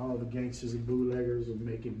 all the gangsters and bootleggers are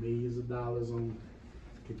making millions of dollars on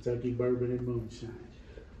Kentucky bourbon and moonshine.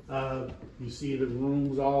 You see the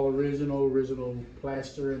rooms all original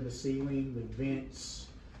plaster in the ceiling, the vents.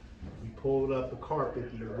 We pulled up the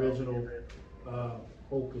carpet, the original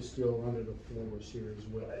oak is still under the floors here as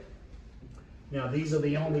well. Now these are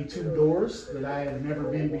the only 2 doors that I have never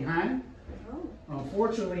been behind.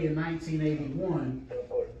 Unfortunately, in 1981,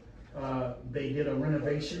 they did a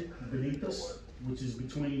renovation beneath us, which is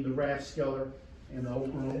between the Rathskellar and the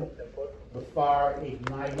Oak Room. The fire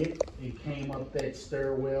ignited and came up that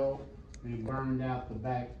stairwell and burned out the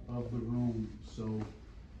back of the room. So,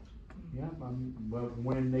 yeah, but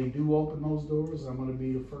when they do open those doors, I'm going to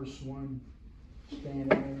be the first one standing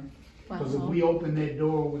there. Because if we open that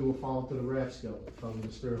door, we will fall to the Rathskellar because of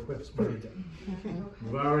the stairwell's burning.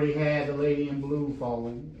 We've already had the lady in blue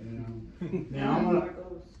falling. Now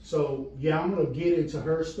I'm gonna get into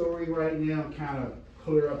her story right now and kind of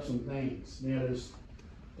clear up some things. Now there's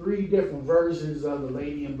 3 different versions of the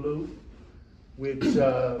lady in blue, which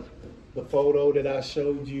the photo that I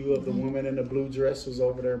showed you of the woman in the blue dress was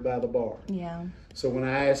over there by the bar. Yeah. So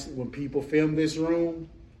when people film this room,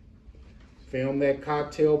 film that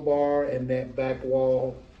cocktail bar and that back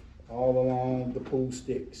wall all along the pool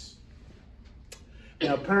sticks.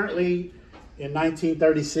 Now apparently in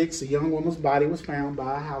 1936, a young woman's body was found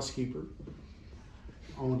by a housekeeper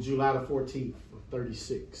on July the 14th of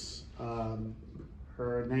 36.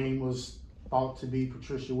 Her name was thought to be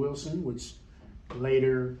Patricia Wilson, which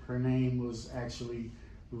later her name was actually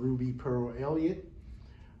Ruby Pearl Elliott.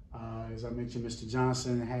 As I mentioned, Mr.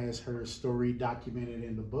 Johnson has her story documented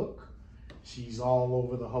in the book. She's all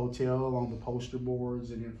over the hotel on the poster boards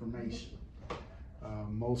and information.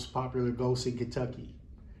 Most popular ghost in Kentucky.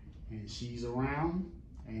 And she's around,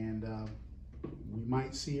 and we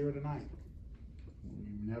might see her tonight.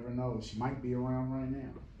 You never know. She might be around right now.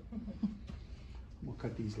 I'm going to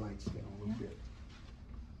cut these lights down a little bit.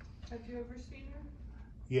 Have you ever seen her?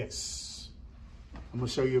 Yes. I'm going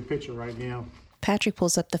to show you a picture right now. Patrick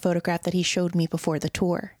pulls up the photograph that he showed me before the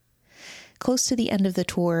tour. Close to the end of the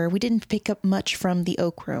tour, we didn't pick up much from the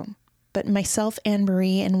Oak Room, but myself,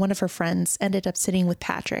 Anne-Marie, and one of her friends ended up sitting with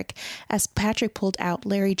Patrick as Patrick pulled out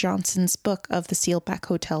Larry Johnson's book of the Seelbach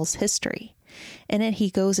Hotel's history. In it, he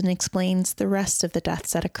goes and explains the rest of the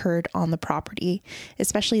deaths that occurred on the property,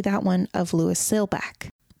 especially that one of Louis Seelbach.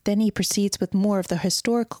 Then he proceeds with more of the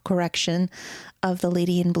historical correction of the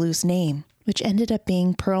Lady in Blue's name, which ended up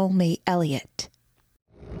being Pearl May Elliott.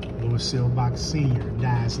 Louis Seelbach Sr.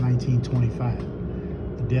 dies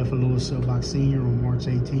 1925. The death of Louis Seelbach Sr. on March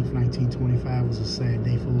 18, 1925 was a sad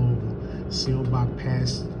day for Louisville. Seelbach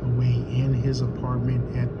passed away in his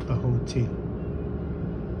apartment at the hotel.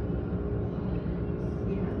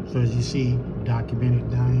 So as you see, documented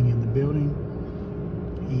dying in the building,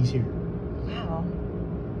 he's here. Wow.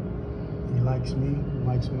 He likes me,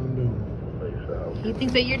 likes what I'm doing. He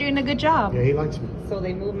thinks that you're doing a good job. Yeah, he likes me. So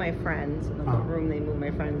they moved my friends. The room they moved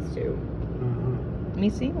my friends to. Uh-huh. Let me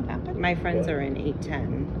see what happened. My friends are in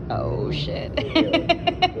 810. Oh, shit. They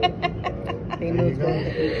moved them to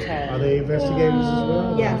 810. Are they investigators as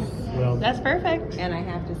well? Yes. Well, That's perfect. And I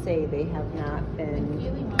have to say, they have not been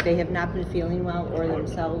feeling well or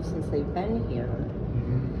themselves since they've been here.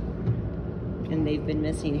 mhm. And they've been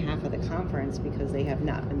missing half of the conference because they have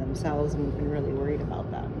not been themselves, and we've been really worried about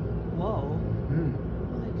them. Whoa. Mm.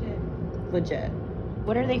 Legit.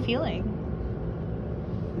 What are they feeling?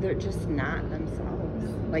 They're just not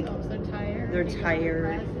themselves. Like, They're tired. they're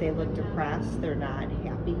tired. They look depressed. They're not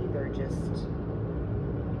happy. They're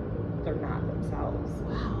not themselves.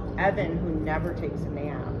 Wow. Evan, who never takes a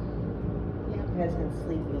nap, has been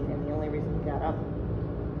sleeping, and the only reason he got up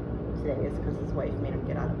today is because his wife made him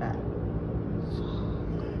get out of bed.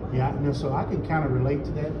 Yeah, no, so I can kind of relate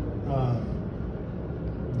to that.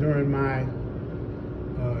 During my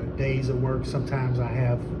days of work, sometimes I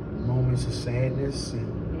have moments of sadness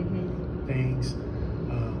and things.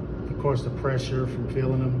 Of course, the pressure from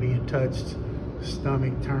feeling them, being touched,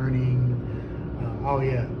 stomach turning. Oh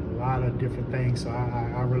yeah, a lot of different things. So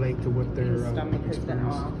I relate to what they're His stomach has been experiencing.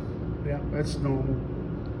 off. Yeah, that's normal.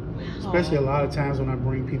 Especially a lot of times when I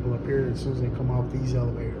bring people up here, as soon as they come off these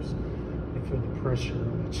elevators, they feel the pressure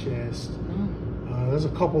on the chest. There's a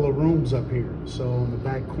couple of rooms up here. So in the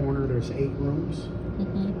back corner, there's 8 rooms.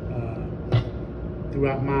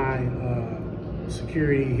 Throughout my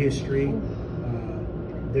security history,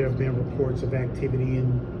 there have been reports of activity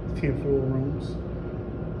in 10th floor rooms.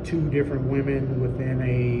 2 different women within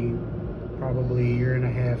a probably year and a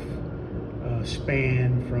half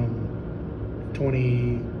span from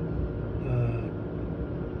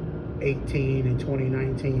 2018 and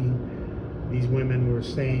 2019. These women were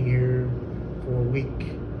staying here for a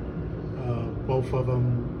week. Both of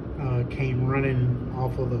them came running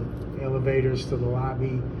off of the elevators to the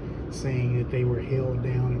lobby, saying that they were held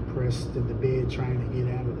down and pressed in the bed trying to get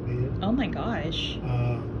out of the bed. Oh my gosh.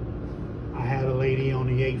 I had a lady on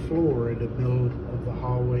the 8th floor in the middle of the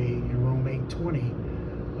hallway in room 820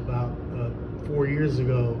 about 4 years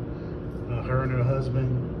ago. Her and her husband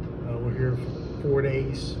were here for 4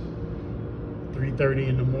 days. 3:30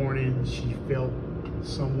 in the morning, she felt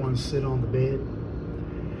someone sit on the bed,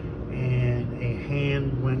 and a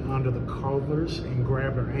hand went under the covers and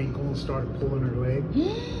grabbed her ankle and started pulling her leg.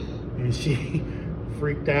 And she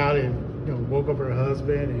freaked out and woke up her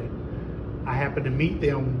husband. And I happened to meet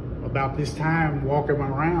them about this time walking my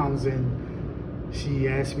rounds, and she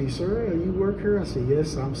asked me, "Sir, you work here?" I said,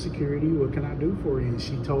 "Yes, I'm security. What can I do for you?" And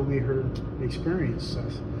she told me her experience.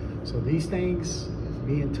 So these things,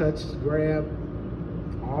 being touched, grabbed,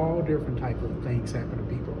 all different type of things happen to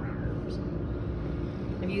people around here. So.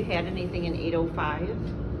 Have you had anything in 805?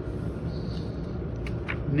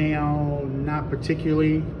 Now, not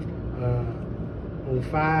particularly.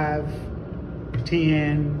 05,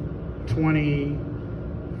 10, 20,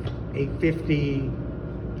 850,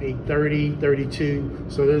 830, 32.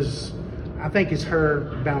 So I think it's her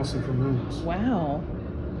bouncing from rooms. Wow.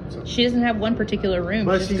 So. She doesn't have one particular room.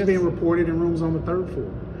 But she's been reported in rooms on the 3rd floor.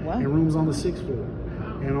 Wow. And rooms on the 6th floor.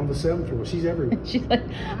 And on the 7th floor. She's everywhere. She's like,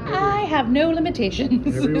 I have no limitations.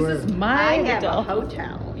 Everywhere. This is my I have hotel. a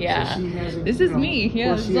hotel. Yeah. So she hasn't, This is me.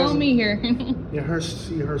 Yeah, this is all me here. Yeah, her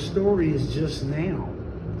story is just now.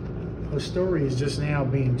 Her story is just now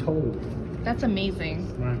being told. That's amazing.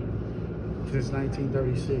 Right. Since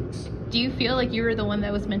 1936. Do you feel like you were the one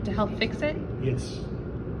that was meant to help fix it? Yes,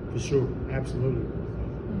 for sure. Absolutely.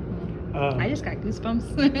 I just got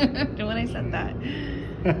goosebumps when I said that.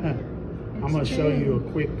 I'm going to show you a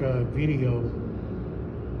quick video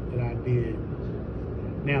that I did.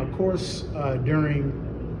 Now, of course, during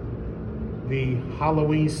the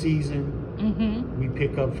Halloween season, we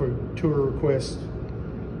pick up for tour requests,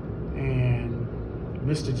 and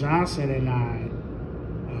Mr. Johnson and I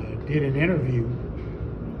did an interview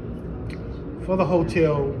for the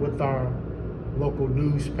hotel with our local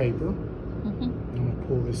newspaper. I'm going to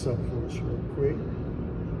pull this up for us real quick.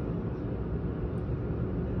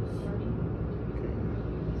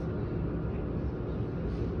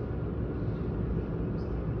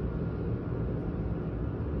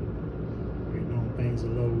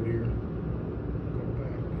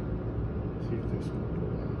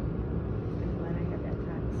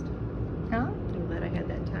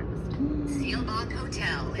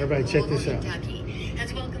 Everybody check this out. Kentucky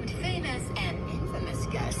has welcomed famous and infamous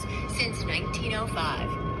guests since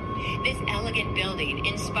 1905. This elegant building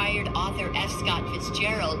inspired author F. Scott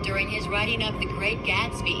Fitzgerald during his writing of The Great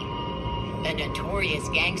Gatsby. The notorious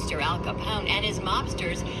gangster Al Capone and his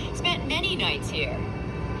mobsters spent many nights here.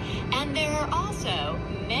 And there are also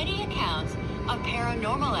many accounts of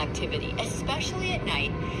paranormal activity, especially at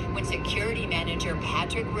night when security manager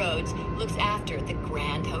Patrick Rhodes looks after the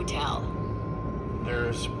Grand Hotel.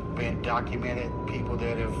 There's been documented people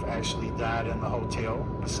that have actually died in the hotel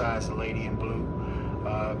besides the lady in blue.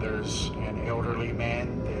 There's an elderly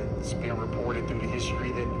man that's been reported through the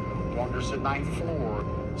history that wanders the 9th floor.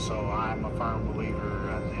 So I'm a firm believer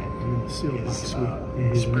that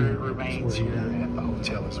his spirit remains here at the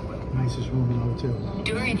hotel as well. Nicest room in the hotel.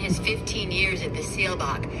 During his 15 years at the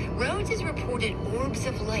Seelbach, Rhodes has reported orbs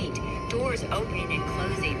of light, doors opening and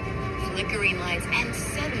closing, flickering lights, and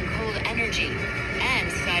sudden cold energy,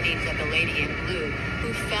 and sightings of the lady in blue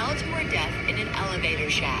who fell to her death in an elevator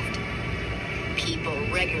shaft. People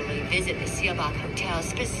regularly visit the Seelbach Hotel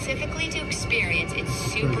specifically to experience its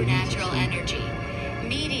supernatural energy.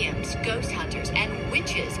 Mediums, ghost hunters, and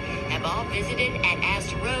witches have all visited and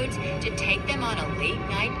asked Rhodes to take them on a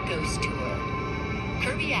late-night ghost tour.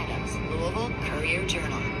 Kirby Adams, Louisville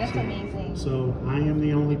Courier-Journal. That's amazing. So I am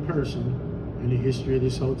the only person in the history of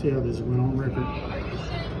this hotel that's went on record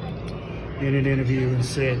in an interview and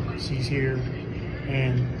said she's here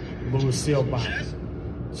and Louis Seelbach's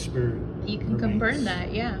spirit You can confirm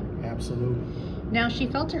that, yeah. Absolutely. Now, she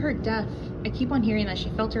fell to her death. I keep on hearing that she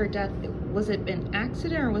fell to her death. Was it an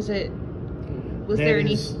accident or was there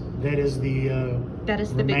any? That is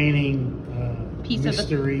the remaining piece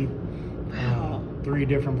mystery. Wow. 3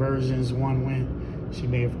 different versions. One went, she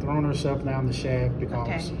may have thrown herself down the shaft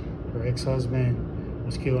because her ex-husband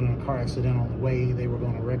was killed in a car accident on the way. They were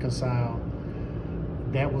going to reconcile.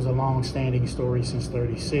 That was a long-standing story since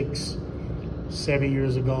 '36. 7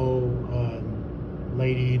 years ago, a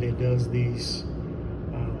lady that does these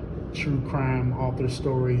true crime author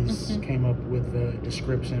stories came up with a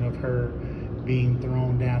description of her being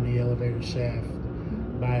thrown down the elevator shaft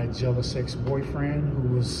by a jealous ex-boyfriend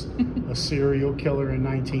who was a serial killer in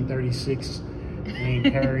 1936 named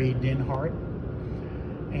Harry Denhart.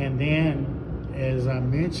 And then, as I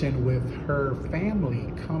mentioned, with her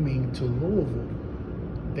family coming to Louisville,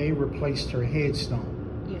 they replaced her headstone.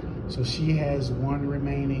 So she has one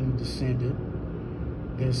remaining descendant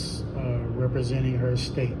that's representing her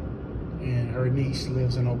estate, and her niece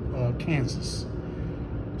lives in Kansas.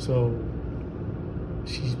 So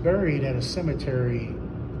she's buried at a cemetery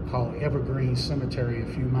called Evergreen Cemetery a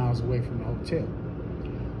few miles away from the hotel.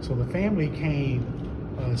 So the family came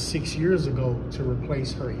 6 years ago to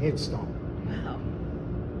replace her headstone. Wow.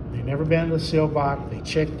 They've never been to the Seelbach. They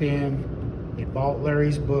checked in. They bought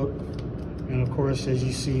Larry's book. And of course, as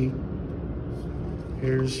you see,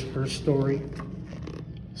 here's her story,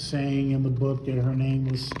 saying in the book that her name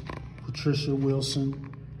was Patricia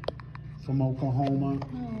Wilson from Oklahoma.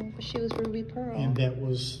 Oh, but she was Ruby Pearl. And that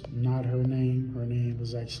was not her name. Her name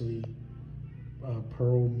was actually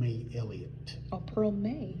Pearl May Elliott. Oh, Pearl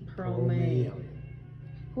May. Pearl May. Elliott.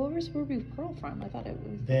 Where was Ruby Pearl from? I thought it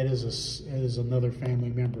was... That is another family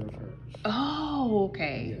member of hers. Oh,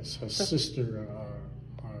 okay. Yes, her sister.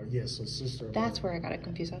 Yes, her sister. That's where I got it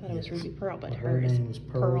confused. I thought it was Ruby Pearl, but her name was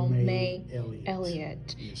Pearl May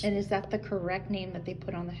Elliott. Yes. And is that the correct name that they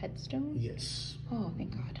put on the headstone? Yes. Oh,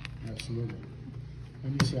 thank God. Absolutely.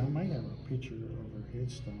 Let me see, I might have a picture of her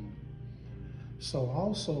headstone. So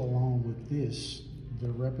also along with this,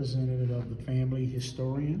 the representative of the family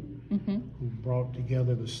historian who brought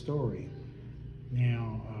together the story.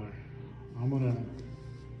 Now, I'm going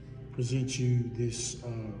to present you this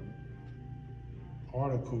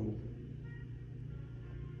article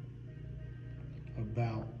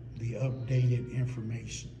about the updated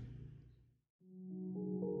information.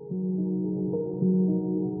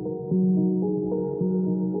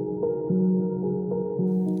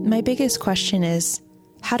 My biggest question is,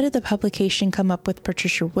 how did the publication come up with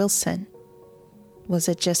Patricia Wilson? Was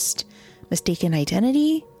it just mistaken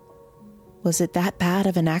identity? Was it that bad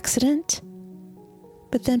of an accident?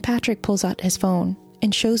 But then Patrick pulls out his phone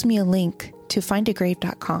and shows me a link to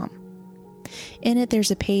findagrave.com. In it,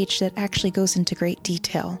 there's a page that actually goes into great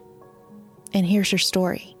detail. And here's her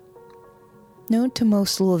story. Known to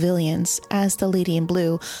most Louisvillians as the Lady in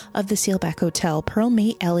Blue of the Seelbach Hotel, Pearl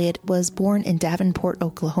May Elliott was born in Davenport,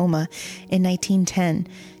 Oklahoma in 1910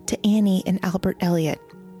 to Annie and Albert Elliott.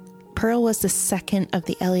 Pearl was the second of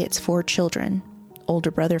the Elliott's 4 children.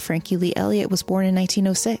 older brother, Frankie Lee Elliott, was born in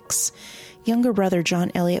 1906. Younger brother,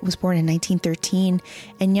 John Elliott, was born in 1913.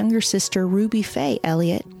 And younger sister, Ruby Faye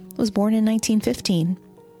Elliott, was born in 1915.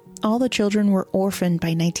 All the children were orphaned by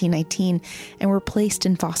 1919 and were placed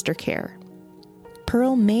in foster care.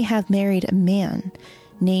 Pearl may have married a man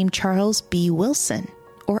named Charles B. Wilson,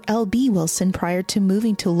 or L.B. Wilson, prior to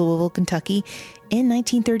moving to Louisville, Kentucky in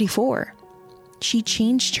 1934. She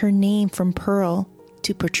changed her name from Pearl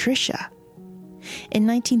to Patricia. In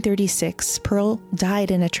 1936, Pearl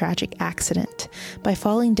died in a tragic accident by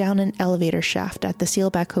falling down an elevator shaft at the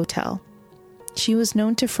Seelbach Hotel. She was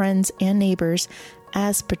known to friends and neighbors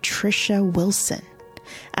as Patricia Wilson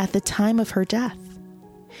at the time of her death.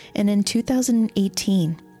 And in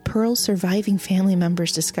 2018, Pearl's surviving family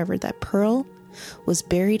members discovered that Pearl was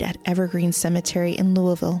buried at Evergreen Cemetery in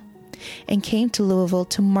Louisville and came to Louisville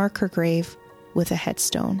to mark her grave with a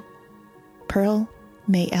headstone. Pearl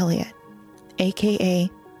May Elliott, aka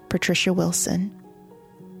Patricia Wilson,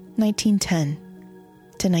 1910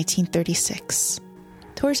 to 1936.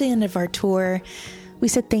 Towards the end of our tour, we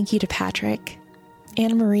said thank you to Patrick.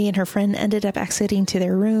 Anna Marie and her friend ended up exiting to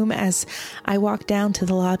their room as I walked down to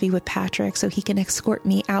the lobby with Patrick so he can escort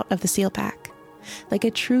me out of the Seelbach. Like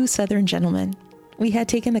a true Southern gentleman, we had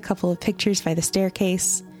taken a couple of pictures by the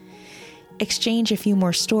staircase, exchanged a few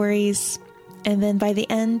more stories, and then by the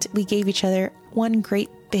end, we gave each other one great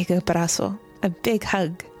big abrazo, a big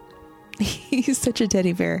hug. He's such a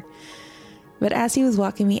teddy bear. But as he was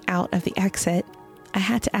walking me out of the exit, I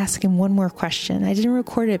had to ask him one more question. I didn't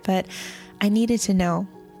record it, but I needed to know,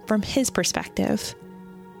 from his perspective,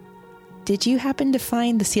 did you happen to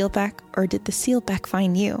find the Seelbach, or did the Seelbach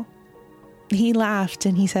find you? He laughed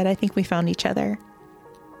and he said, I think we found each other.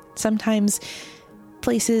 Sometimes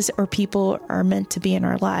places or people are meant to be in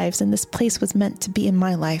our lives, and this place was meant to be in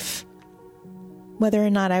my life. Whether or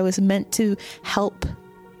not I was meant to help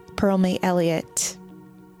Pearl May Elliott,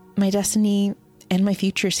 my destiny and my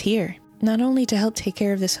future's here. Not only to help take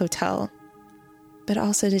care of this hotel, but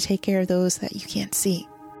also to take care of those that you can't see.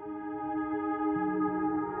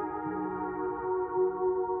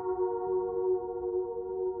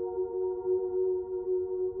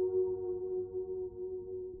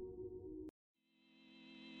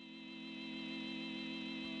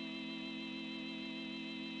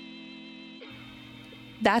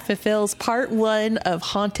 That fulfills part one of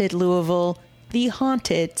Haunted Louisville, the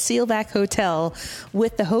haunted Seelbach Hotel,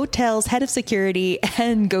 with the hotel's head of security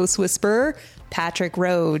and ghost whisperer, Patrick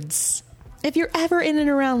Rhodes. If you're ever in and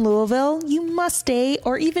around Louisville, you must stay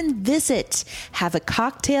or even visit, have a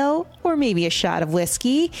cocktail or maybe a shot of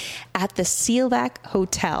whiskey at the Seelbach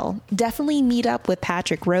Hotel. Definitely meet up with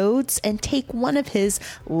Patrick Rhodes and take one of his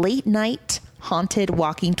late night haunted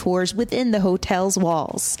walking tours within the hotel's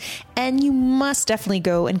walls. And you must definitely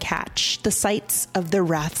go and catch the sights of the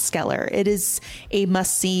Rathskellar. It is a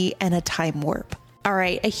must-see and a time warp. All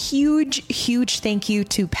right, a huge thank you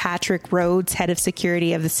to Patrick Rhodes, head of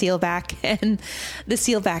security of the Seelbach and the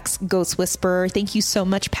Seelbach's Ghost Whisperer. Thank you so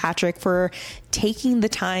much, Patrick, for taking the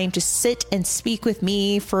time to sit and speak with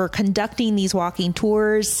me, for conducting these walking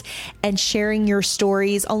tours and sharing your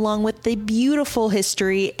stories along with the beautiful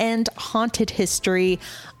history and haunted history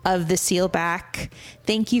of the Seelbach.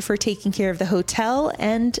 Thank you for taking care of the hotel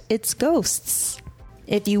and its ghosts.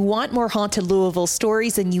 If you want more Haunted Louisville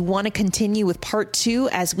stories and you want to continue with part 2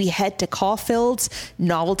 as we head to Caulfield's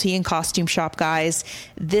Novelty and Costume Shop, guys,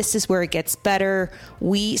 this is where it gets better.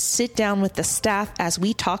 We sit down with the staff as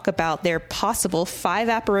we talk about their possible 5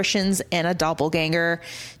 apparitions and a doppelganger.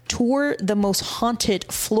 Tour the most haunted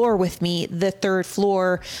floor with me, the 3rd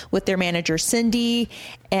floor, with their manager, Cindy.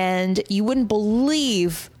 And you wouldn't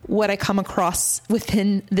believe what I come across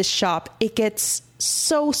within this shop. It gets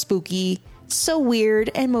so spooky, so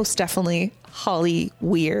weird, and most definitely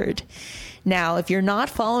Hollyweird. Now, if you're not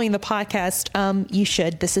following the podcast, you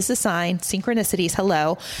should. This is a sign. Synchronicities.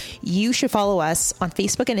 Hello. You should follow us on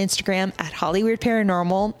Facebook and Instagram at Hollyweird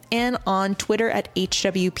Paranormal and on Twitter at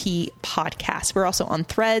HWP Podcast. We're also on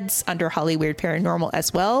Threads under Hollyweird Paranormal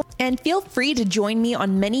as well. And feel free to join me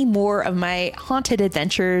on many more of my haunted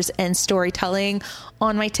adventures and storytelling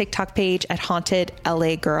on my TikTok page at Haunted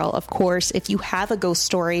LA Girl. Of course, if you have a ghost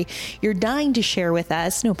story you're dying to share with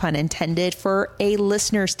us, no pun intended, for a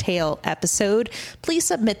listener's tale episode, please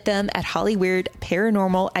submit them at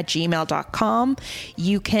hollyweirdparanormal@gmail.com.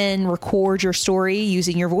 You can record your story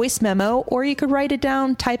using your voice memo, or you could write it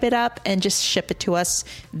down, type it up, and just ship it to us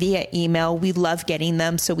via email. We love getting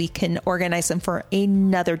them so we can organize them for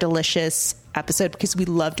another delicious episode because we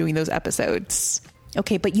love doing those episodes.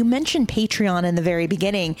 Okay, but you mentioned Patreon in the very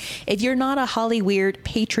beginning. If you're not a Hollyweird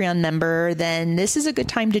Patreon member, then this is a good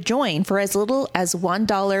time to join. For as little as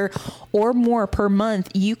 $1 or more per month,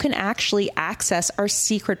 you can actually access our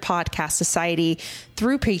secret podcast society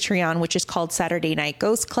through Patreon, which is called Saturday Night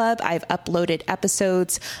Ghost Club. I've uploaded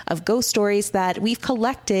episodes of ghost stories that we've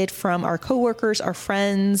collected from our coworkers, our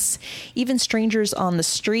friends, even strangers on the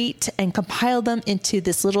street, and compiled them into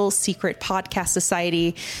this little secret podcast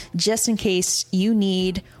society just in case you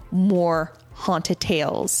need more haunted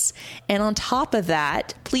tales. And on top of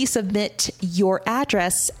that, please submit your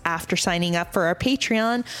address after signing up for our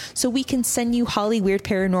Patreon so we can send you Hollyweird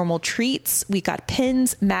paranormal treats. We got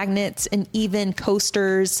pins, magnets, and even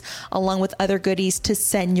coasters along with other goodies to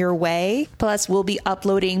send your way. Plus, we'll be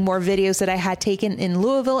uploading more videos that I had taken in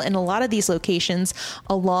Louisville and a lot of these locations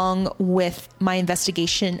along with my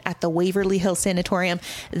investigation at the Waverly Hills Sanatorium.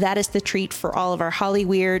 That is the treat for all of our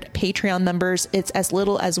Hollyweird Patreon members. It's as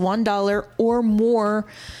little as $1 or more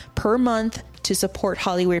per month to support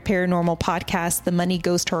Hollyweird Paranormal Podcast. The money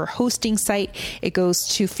goes to our hosting site. It goes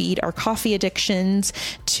to feed our coffee addictions,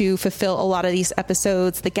 to fulfill a lot of these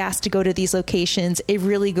episodes, the gas to go to these locations. It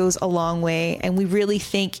really goes a long way. And we really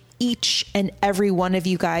thank each and every one of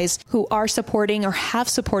you guys who are supporting or have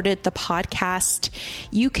supported the podcast.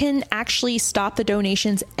 You can actually stop the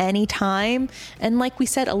donations anytime. And like we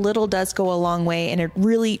said, a little does go a long way, and it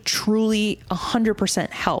really, truly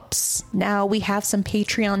 100% helps. Now we have some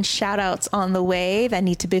Patreon shout outs on the way that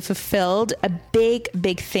need to be fulfilled. A big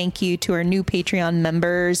thank you to our new Patreon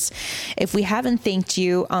members. If we haven't thanked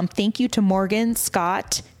you, thank you to Morgan,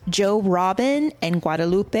 Scott, Joe, Robin, and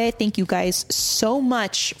Guadalupe. Thank you guys so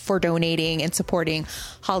much for donating and supporting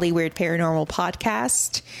Hollyweird Paranormal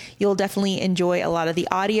Podcast. You'll definitely enjoy a lot of the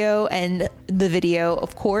audio and the video,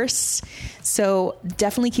 of course. So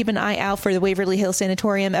definitely keep an eye out for the Waverly Hills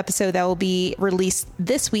Sanatorium episode that will be released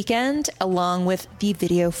this weekend, along with the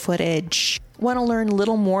video footage. Want to learn a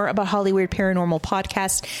little more about Hollyweird Paranormal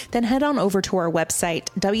Podcast? Then head on over to our website,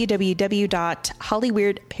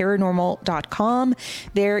 www.hollyweirdparanormal.com.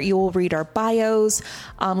 There you will read our bios,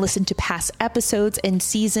 listen to past episodes and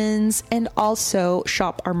seasons, and also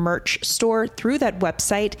shop our merch store through that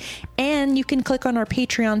website. And you can click on our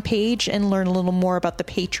Patreon page and learn a little more about the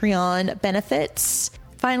Patreon benefits.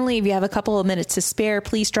 Finally, if you have a couple of minutes to spare,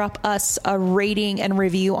 please drop us a rating and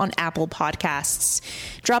review on Apple Podcasts.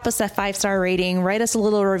 Drop us that 5-star rating, write us a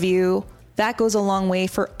little review. That goes a long way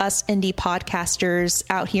for us indie podcasters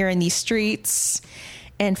out here in these streets.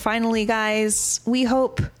 And finally, guys, we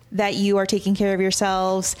hope that you are taking care of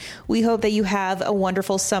yourselves. We hope that you have a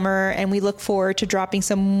wonderful summer, and we look forward to dropping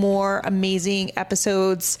some more amazing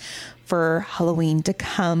episodes for Halloween to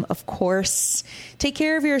come, of course. Take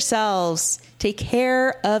care of yourselves. Take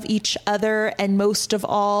care of each other. And most of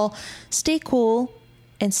all, stay cool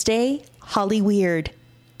and stay Hollyweird.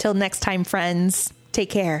 Till next time, friends. Take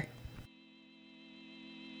care.